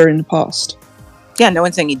together in the past. Yeah, no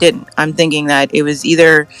one's saying he didn't. I'm thinking that it was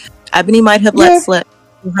either Ebony might have let slip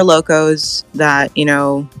her locos that,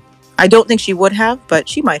 I don't think she would have, but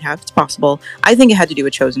she might have. It's possible. I think it had to do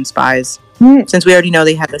with Chosen spies, since we already know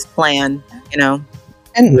they had this plan,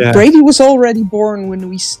 And Brady was already born when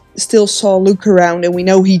we still saw Luke around, and we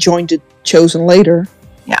know he joined the Chosen later.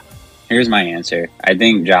 Yeah. Here's my answer. I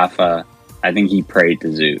think Jaffa, he prayed to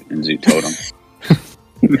Zoot, and Zoot told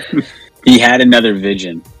him. He had another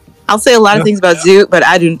vision. I'll say a lot of things about Zoot, but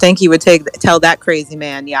I didn't think he would tell that crazy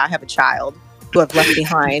man, I have a child who I've left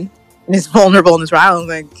behind and is vulnerable in this round.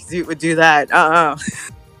 I don't think Zoot would do that.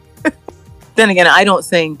 Then again, I don't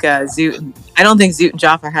think Zoot and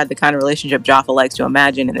Jaffa had the kind of relationship Jaffa likes to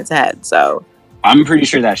imagine in his head. So I'm pretty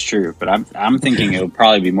sure that's true, but I'm thinking it would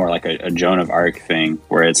probably be more like a Joan of Arc thing,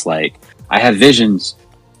 where it's like, I have visions.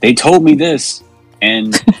 They told me this,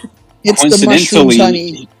 and It's the mushrooms,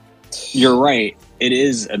 honey. You're right. It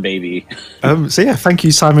is a baby. So yeah, thank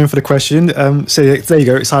you, Simon, for the question. So there you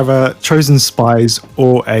go. It's either chosen spies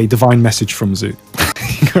or a divine message from Zoo.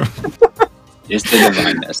 It's the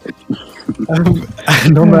divine message.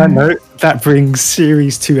 And on that note, that brings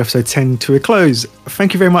Series 2, Episode 10 to a close.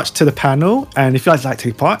 Thank you very much to the panel. And if you'd like to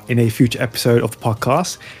take part in a future episode of the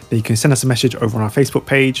podcast, then you can send us a message over on our Facebook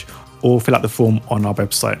page or fill out the form on our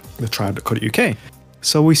website, thetriad.co.uk.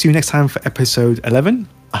 So we'll see you next time for Episode 11.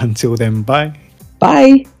 Until then, bye.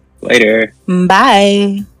 Bye. Later.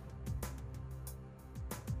 Bye.